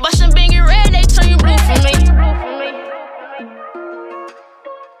audience bustin' big and red, they turn you blue for me.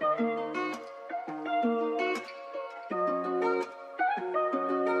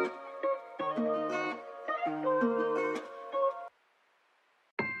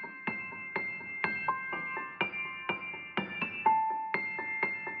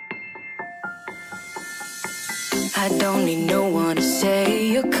 I don't need no one to say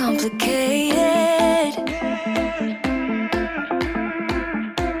you're complicated,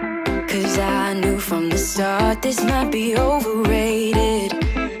 cause I knew from the start this might be overrated.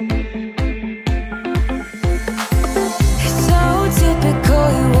 It's so typical,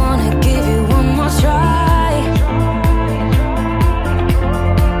 you wanna give it one more try,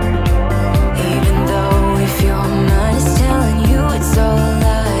 even though if your mind is telling you it's all a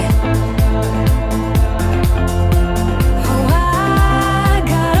lie.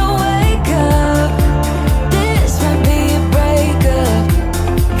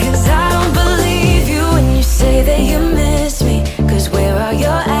 That you miss me, cause where are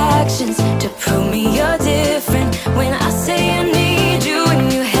your actions to prove me you're different? When I say I need you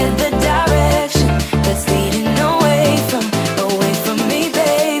and you head the direction that's leading away from me,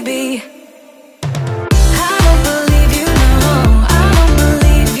 baby. I don't believe you, no, I don't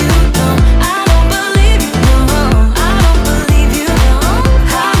believe you, no, I don't believe you, no, I don't believe you, no,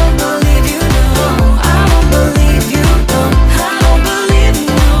 I don't believe you, no, I don't believe you, no, I don't believe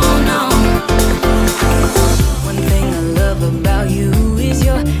you, no. One thing I love about you is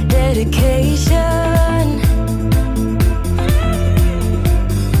your dedication.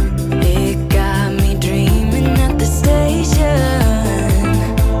 It got me dreaming at the station.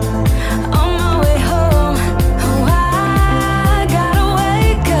 On my way home, oh, I gotta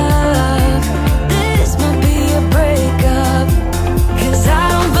wake up. This might be a breakup, cause I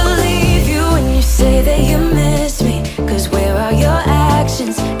don't believe you when you say that you miss me, cause where are your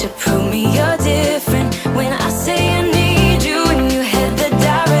actions to prove me you're different? When I say I need you and you head the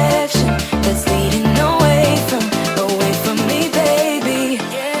direction that's leading away from me, baby.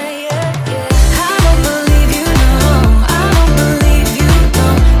 Yeah, yeah, yeah. I don't believe you, no, I don't believe you, no,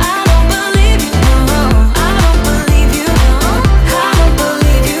 I don't believe you, no, I don't believe you, no, I don't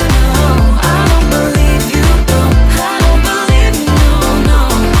believe you, no, I don't believe you, no, I don't believe you, no, no.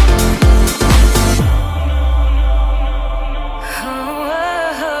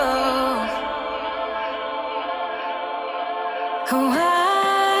 Oh,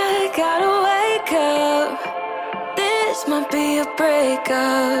 I gotta wake up. This might be a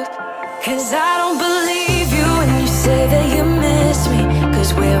breakup, cause I don't believe you when you say that you miss me,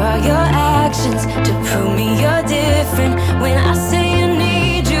 to prove me you're different. When I say I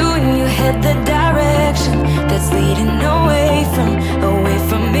need you and you head the direction that's leading away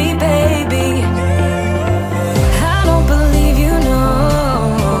from me, baby. I don't believe you, no.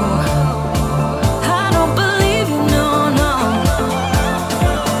 I don't believe you, no, no.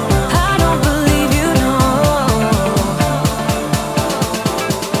 I don't believe you, no.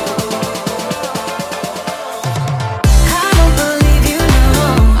 I don't believe you, no.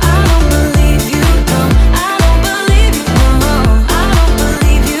 I don't believe you, no. I don't believe you, no. I don't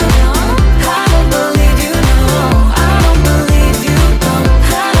believe you, no. I don't believe you, no. I don't believe you, no.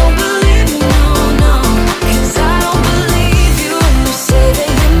 I don't believe you, no, no. 'Cause I don't believe you when you say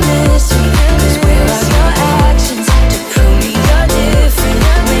that you miss me. 'Cause where are your actions to prove me you're different?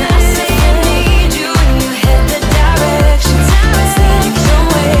 When I say I need you and you head the directions that's leading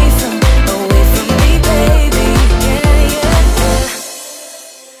away from me, baby. Yeah, yeah, yeah.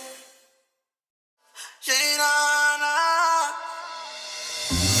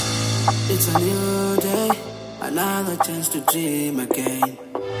 It's a new day, another chance to dream again.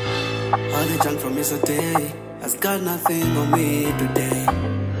 All the junk from yesterday has got nothing on me today.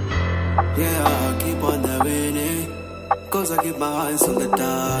 Yeah, I'll keep on the winning, 'cause I keep my eyes on the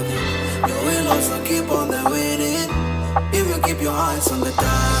target. You will also keep on the winning if you keep your eyes on the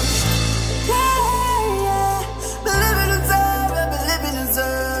target. Yeah, yeah, believe in yourself, believe in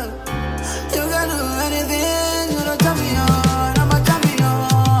yourself. You can do anything, you're a champion, I'm a champion.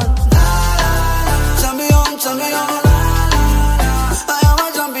 Champion, champion, I am a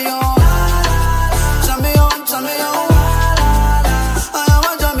champion. Champion, champion, I am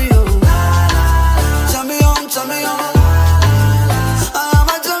a champion. Champion, champion, I am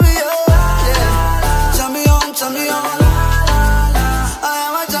a champion. Yeah. Champion, champion, I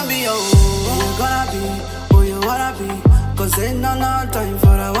am a champion. Who you gonna be? Who you wanna be? 'Cause ain't no time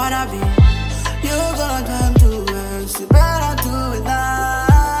for a wannabe. You gonna time to rest, you better do it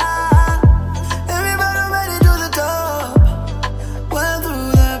now. Everybody ready to the top, went through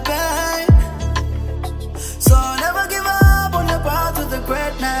the pain. So never give up on your path to the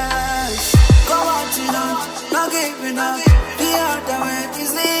greatness. Go watch it on, not giving up. The other way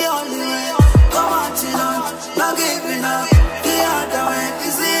is the only way. Go watch it on, not giving up. The other way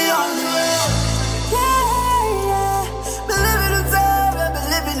is the only way. Yeah, yeah, believe in yourself,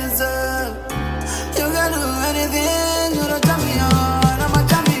 believe in yourself. You can do anything, you're a champion, I'm a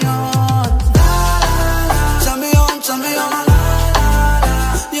champion. Champion, champion,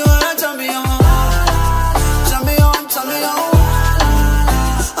 you are a champion. Champion, champion,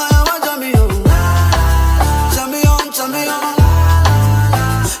 I am a champion. Champion, champion,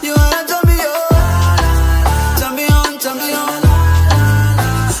 you are a champion. Champion, champion,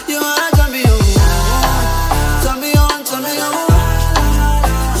 you are a champion. Champion, champion,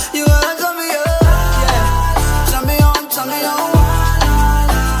 you are a champion. Yeah. Champion, champion,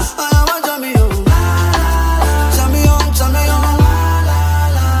 I am a champion. Champion, champion,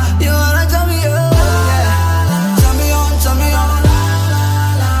 you are a champion. Yeah. Champion, champion,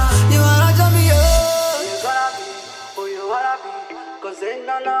 you are a champion. You gonna be who you wanna be, 'cause ain't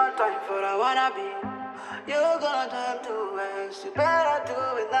no time for a wannabe. You gonna time to waste, you better do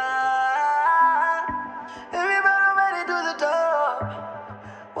it now. Everybody ready to the top,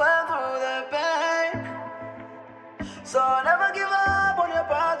 went through the pain. So never give up on your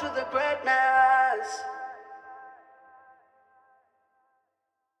path to the greatness.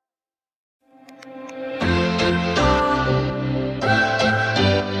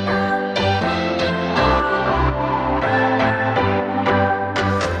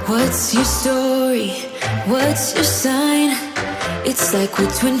 What's your story? What's your sign? It's like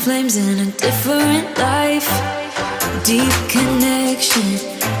we're twin flames in a different life. Deep connection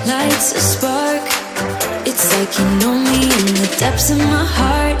lights a spark. It's like you know me in the depths of my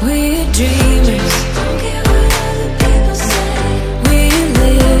heart. We're dreamers, don't care what other people say. We're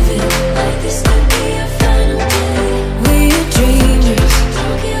living like this could be our final day. We're dreamers,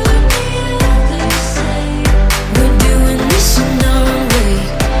 don't care what the others say. We're doing this in our way.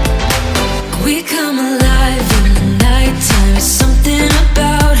 We come alive in the nighttime. It's something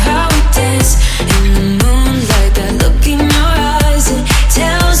about how we dance in the moonlight. That look in your eyes, it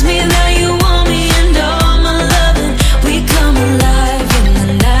tells me that you want me and all my loving. We come alive in the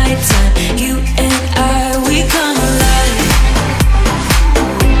nighttime. You and I, we come alive.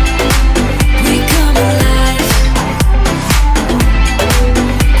 We come alive.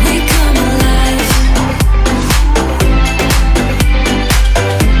 We come alive.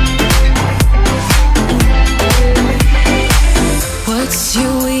 What's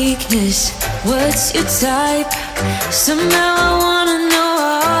your weakness? What's your type? Somehow I wanna know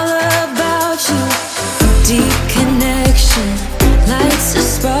all about you. deep connection lights a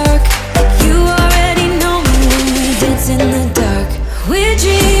spark. You already know me when we dance in the dark. We're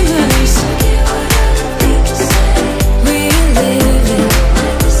dreamers. We're living.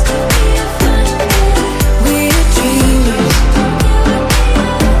 We're dreamers.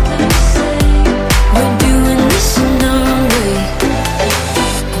 We're doing this in our way.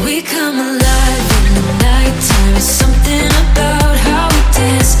 We come alive in the nighttime. It's something about how we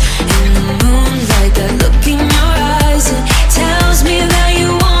dance in the moonlight. That look in your eyes, it tells me that you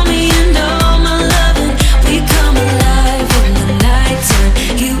want me and all my loving. We come alive in the nighttime.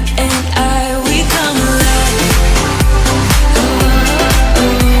 You and I, we come alive. Oh,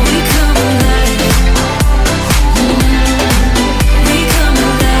 oh, we come alive. We come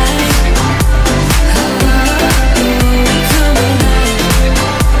alive. Oh, we come alive.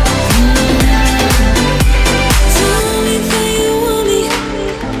 Tell me that you want me.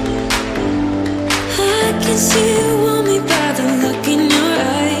 I can see you want me by the look in your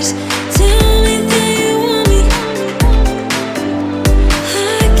eyes. Tell me that you want me.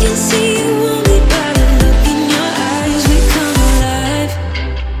 I can see you want me by the look in your eyes. We come alive.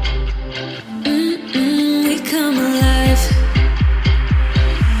 We come alive.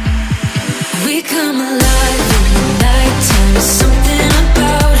 We come alive in the nighttime. It's something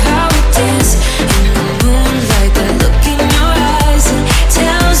about how we dance in the moonlight. That look in your eyes, it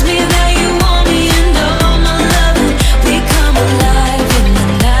tells me that you want me and all my loving. We come alive in the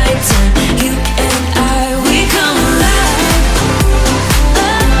nighttime. You and I, we come alive.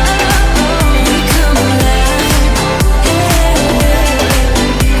 Oh, oh, oh, we come alive. Yeah,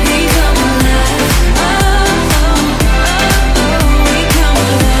 we come alive. Oh, oh, oh, oh, we come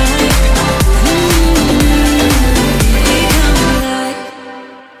alive. We come alive.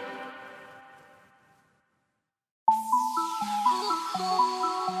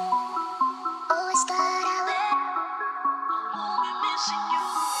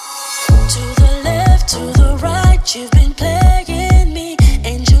 To the left, to the right, you've been playing me,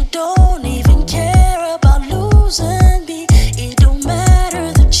 and you don't even care about losing me. It don't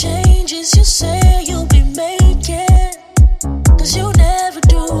matter the changes you say you'll be making, 'cause you never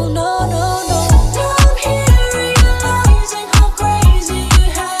do, no, no, no. Now I'm here realizing how crazy you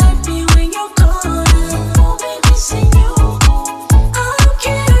had me when you're gone. I'll be missing you. I don't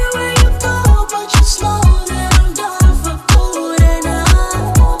care where you go, but you slow that I'm done for good, and I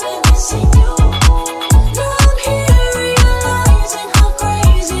won't be missing you. Now I'm here realizing how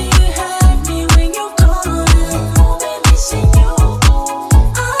crazy you had me when you're gone. I'll be missing you.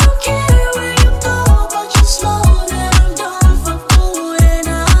 I don't care where you go, but you slow that I'm done for good, and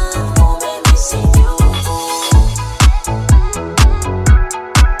I won't be missing you.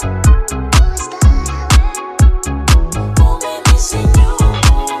 Won't be missing you.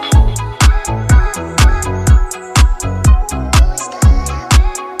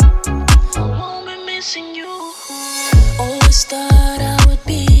 Won't be missing you. Always thought I would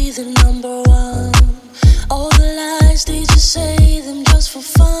be the number one. All the lies, they just say them just for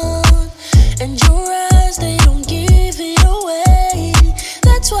fun. And your eyes, they don't give it away.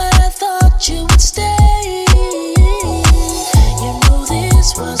 That's why I thought you would stay. You know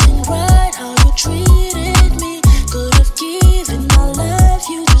this wasn't right, how you treated me. Could have given my life,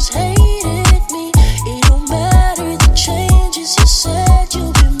 you just hated me. It don't matter the changes you said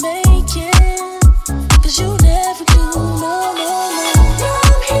you'll be making, 'cause you never do, no, no, no. Now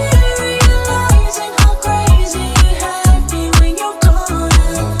I'm here realizing how crazy you had me when you're gone.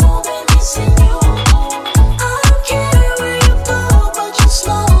 Won't be missing you. I don't care where you go, but you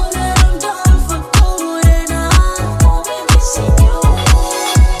slow that I'm done for good, and I won't be missing you.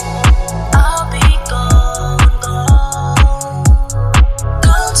 I'll be gone,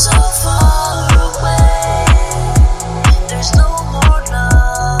 gone so far away. There's no more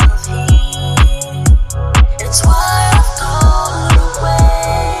love here. It's why I've gone away.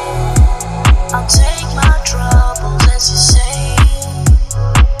 I'll take my troubles, as you say.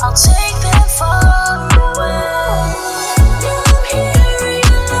 I'll take them far away. Now I'm here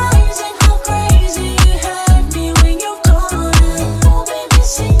realizing how crazy you had me when you're gone. Won't be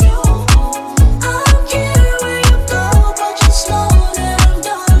missing you. I don't care where you go, but you slow that I'm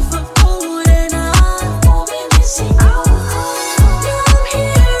done for good, and I won't be missing you. Now I'm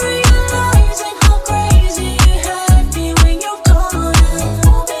here realizing how crazy you had me when you're gone.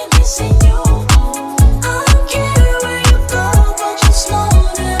 Won't be missing you. I don't care where you go, but you slow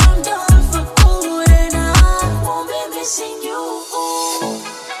that I'm done for good, and I won't be missing you.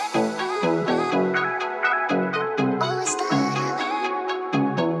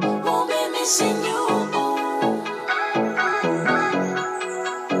 Won't be missing you.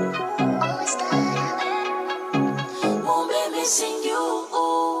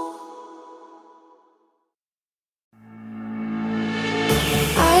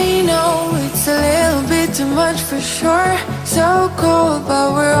 too much for sure. So cold, but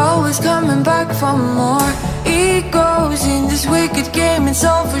we're always coming back for more. Egos in this wicked game, it's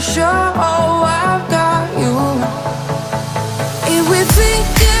all for sure. Oh, I've got you. If we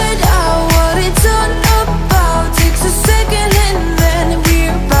figured out what it's all about, takes a second and then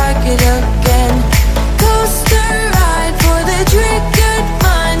we're back it again. Coaster ride for the triggered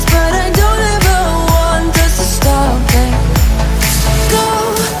minds, but I don't ever want us to stop it. Go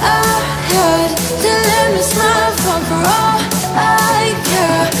ahead to let me smile for all I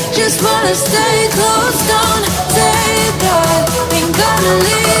care. Just wanna stay close, don't say that. Ain't gonna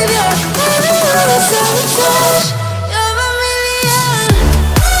leave you. Sabotage.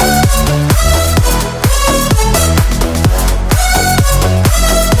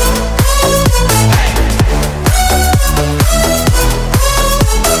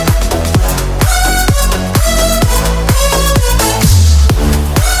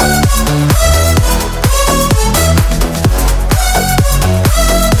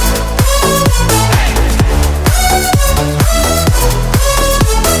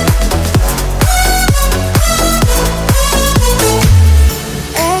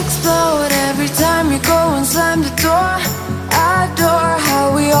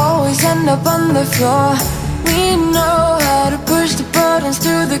 Up on the floor, we know how to push the buttons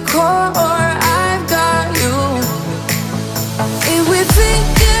to the core. I've got you. If we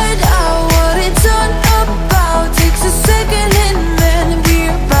figured out what it's all about, takes a second and then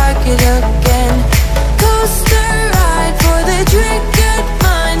we're back it again. Coaster ride for the triggered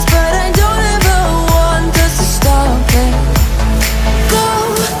minds, but I don't ever want us to stop it. Go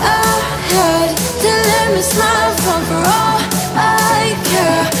ahead to let me smile for all I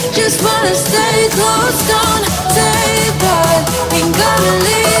care. Just wanna stay close, don't say that. Ain't gonna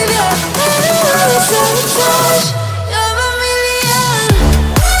leave you. Sabotage. You're a million.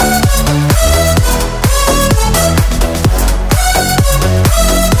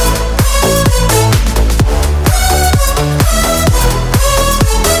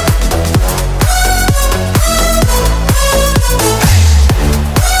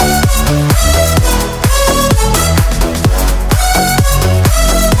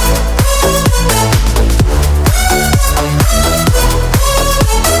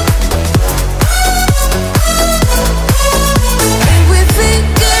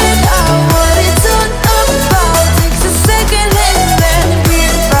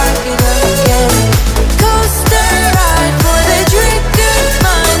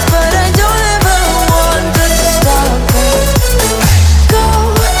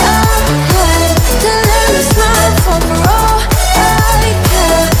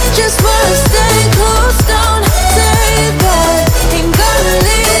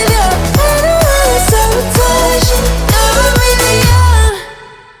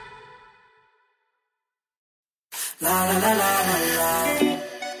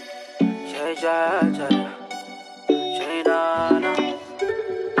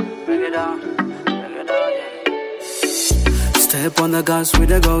 Step on the gas with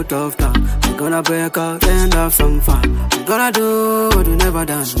the goat of town. We're gonna break out and have some fun. We're gonna do what we never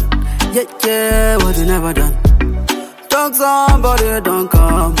done. Yeah, yeah, what we never done. Talk somebody, don't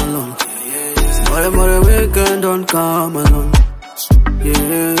come alone. More Weeknd, don't come alone.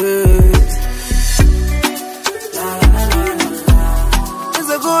 Yeah. It's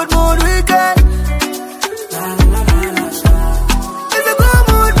a good mood weekend. It's a good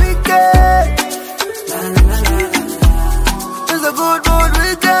mood weekend. It's a good mood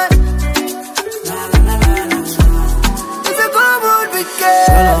weekend. It's a good mood weekend.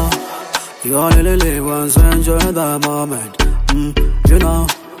 Hello, you only live once, enjoy the moment. You know,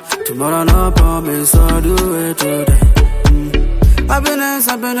 tomorrow no promise, I'll do it today. Happiness,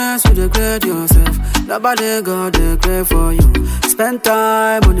 happiness, you degrade yourself. Nobody got the great for you. Spend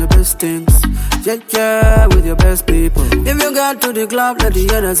time on your best things. Yeah, yeah, with your best people. If you get to the club, let the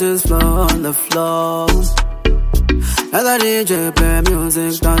energies flow on the floor. Let the DJ play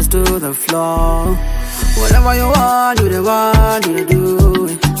music, dance to the floor. Whatever you want, you the one, you the do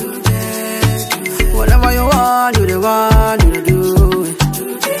it. Whatever you want, you the one, you the do it.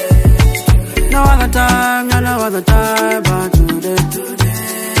 No other time, yeah, no other time but today.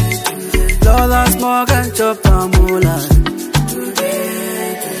 Blow the smoke and chop the moolah.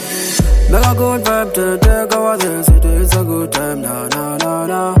 Make a good vibe to take over the city. It's a good time now, now, now,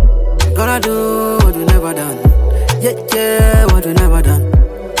 now. Gonna do what we never done. Yeah, yeah, what we never done.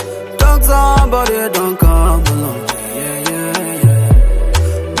 Talk somebody, don't come alone. Yeah, yeah,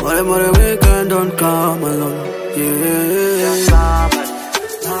 yeah. More Weeknd, don't come alone. Yeah, yeah, yeah.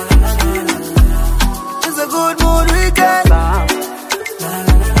 It's a good mood weekend.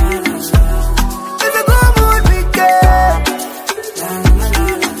 It's a good mood.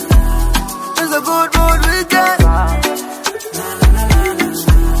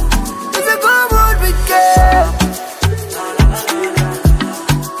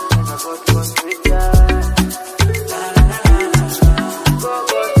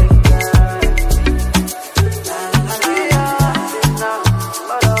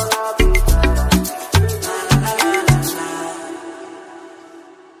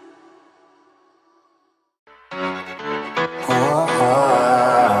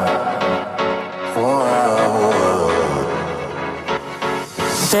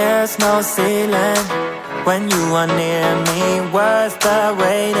 there's no ceiling when you are near me, worth the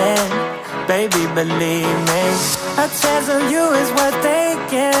waiting. Baby, believe me, a chance of you is worth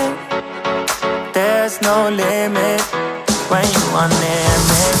taking. There's no limit when you are near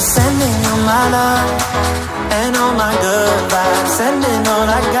me. Sending you my love and all my good vibes, sending all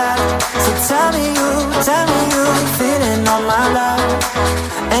I got. So tell me you feeling all my love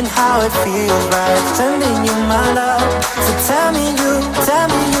and how it feels right. Sending you my love. So tell me you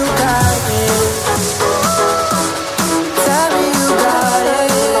got it. Tell me you got it.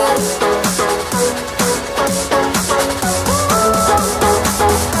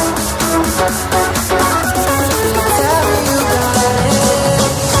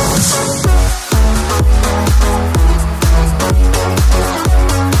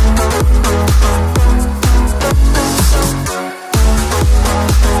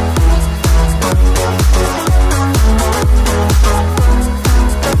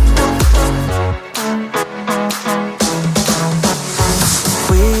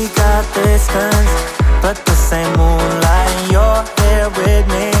 But the same moonlight, you're here with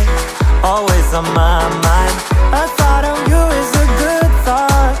me, always on my mind. A thought of you is a good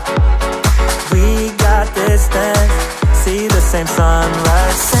thought. We got distance, see the same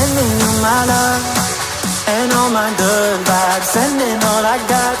sunrise. Sending you my love and all my good vibes, sending all I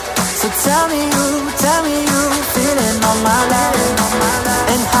got. So tell me you feeling all my love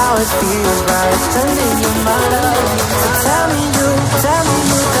and how it feels right. Sending you my love. So tell me you got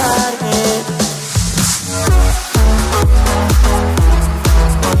it.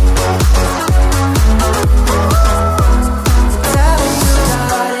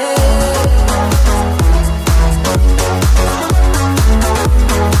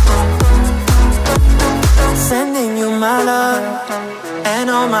 Sending you my love and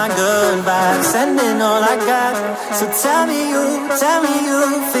all my good vibes, sending all I got. So tell me you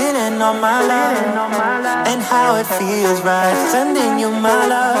feeling all my love and how it feels right. Sending you my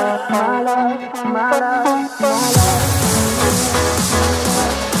love, my love, my love, my love.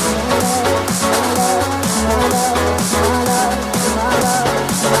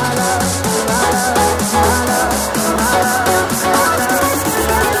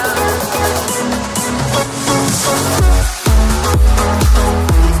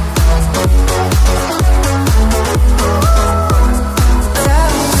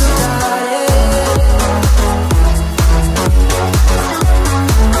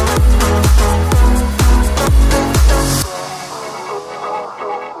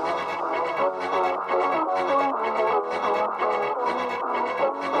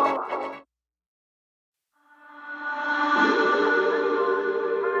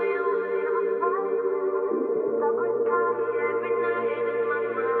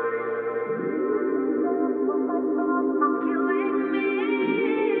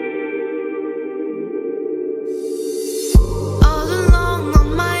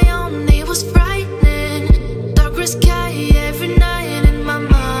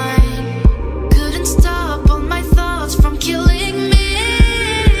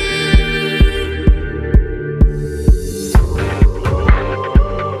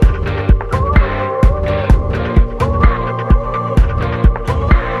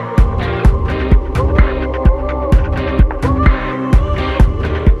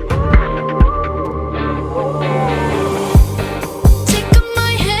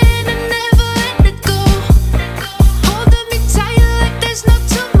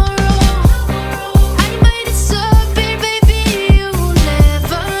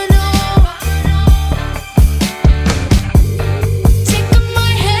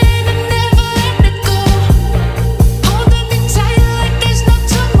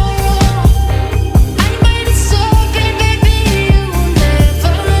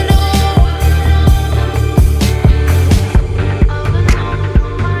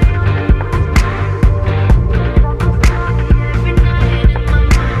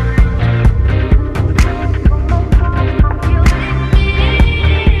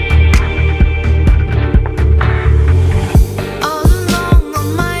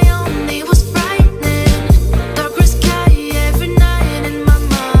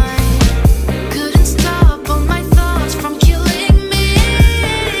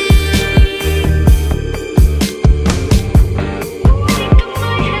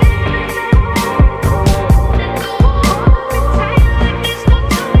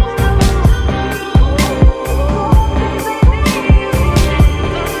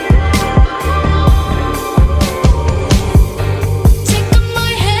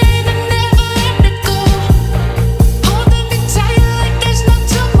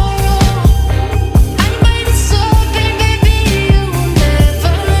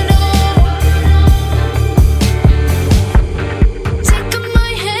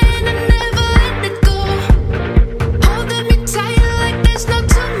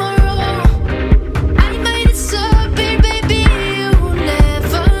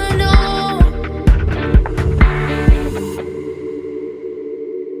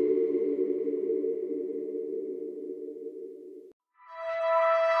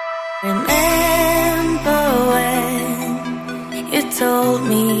 Remember when you told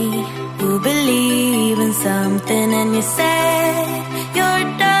me you believe in something and you said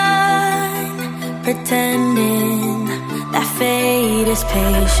you're done pretending that fate is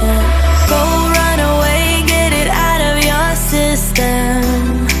patient. Go run away, get it out of your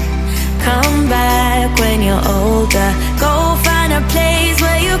system. Come back when you're older. Go find a place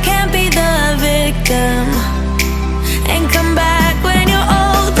where you can't be the victim. And come back when you're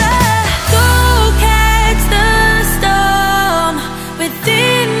older. Go catch the storm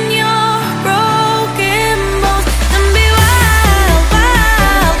within your broken bones and be wild,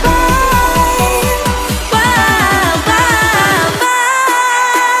 wild, wild, wild, wild, wild.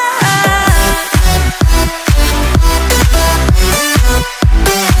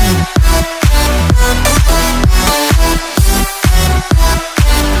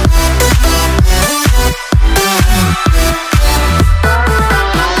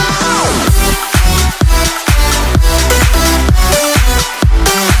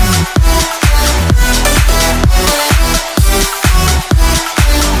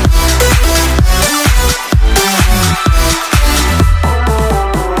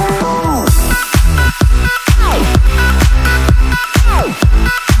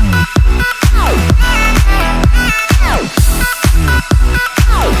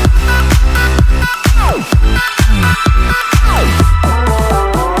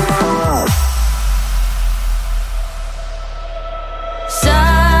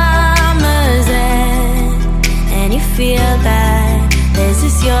 Summer's end, and you feel that this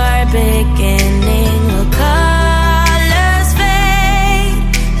is your beginning. Well, colors fade,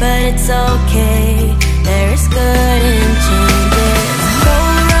 but it's okay. There is good in changes. Go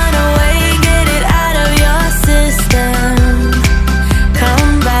run away, get it out of your system.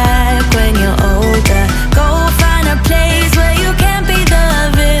 Come back when you're older. Go find a place where you can't be the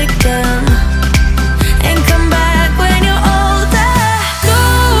victim. And come back when you're older. Go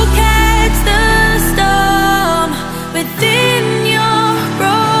catch the storm within your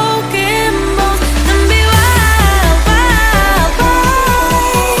broken bones and be wild, wild, wild,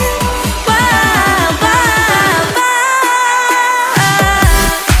 wild, wild, wild.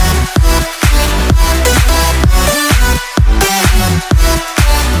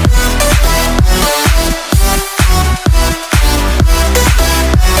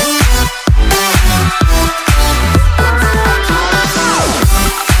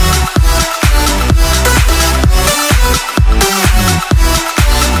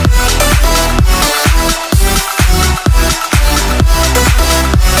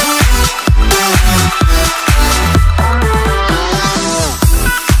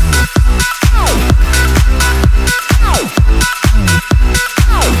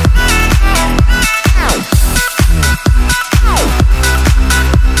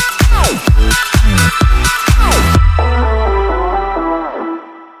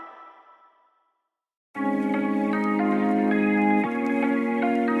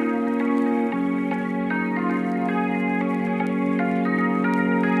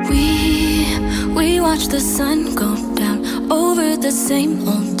 We watch the sun go down over the same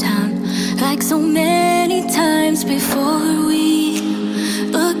old town, like so many times before. We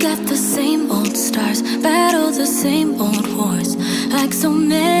look at the same old stars, battle the same old wars, like so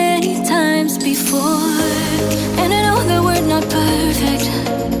many times before. And I know that we're not perfect,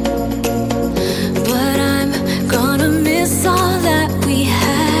 but I'm gonna miss all that we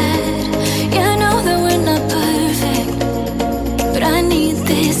had. Yeah, I know that we're not perfect, but I need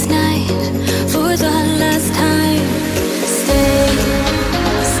this night for the last time. Stay,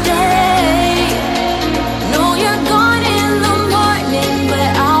 stay. Know you're gone in the morning, but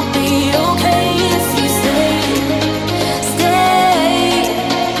I'll be okay if you stay. Stay.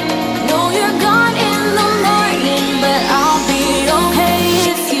 Know you're gone in the morning, but I'll be okay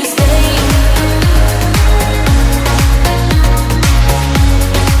if you stay.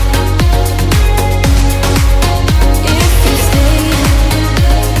 If you stay.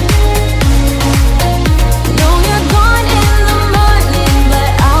 Know you're gone in the morning, but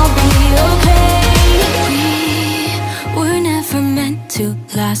I'll be okay. We were never meant to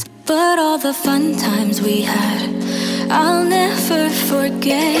last, but all the fun times we had, I'll never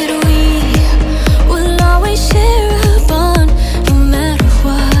forget. We will always share a bond, no matter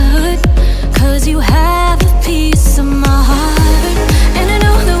what, 'cause you had